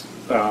it's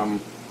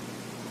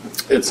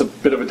a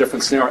bit of a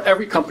different scenario.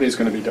 Every company is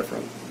going to be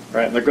different,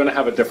 right? And they're going to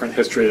have a different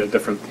history at a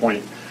different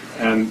point.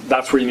 And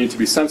that's where you need to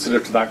be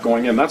sensitive to that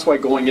going in. That's why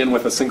going in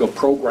with a single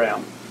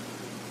program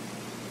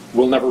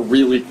will never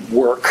really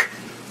work,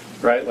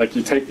 right? Like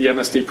you take the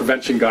MSD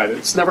prevention guide,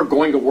 it's never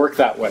going to work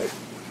that way,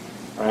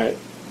 right?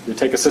 You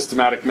take a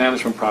systematic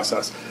management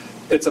process.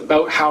 It's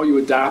about how you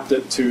adapt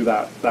it to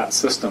that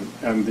system,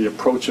 and the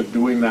approach of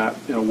doing that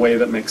in a way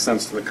that makes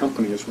sense to the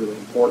company is really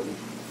important.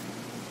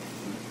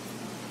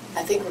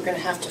 I think we're going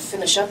to have to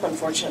finish up,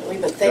 unfortunately,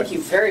 but thank you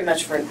very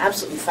much for an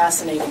absolutely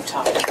fascinating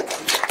topic.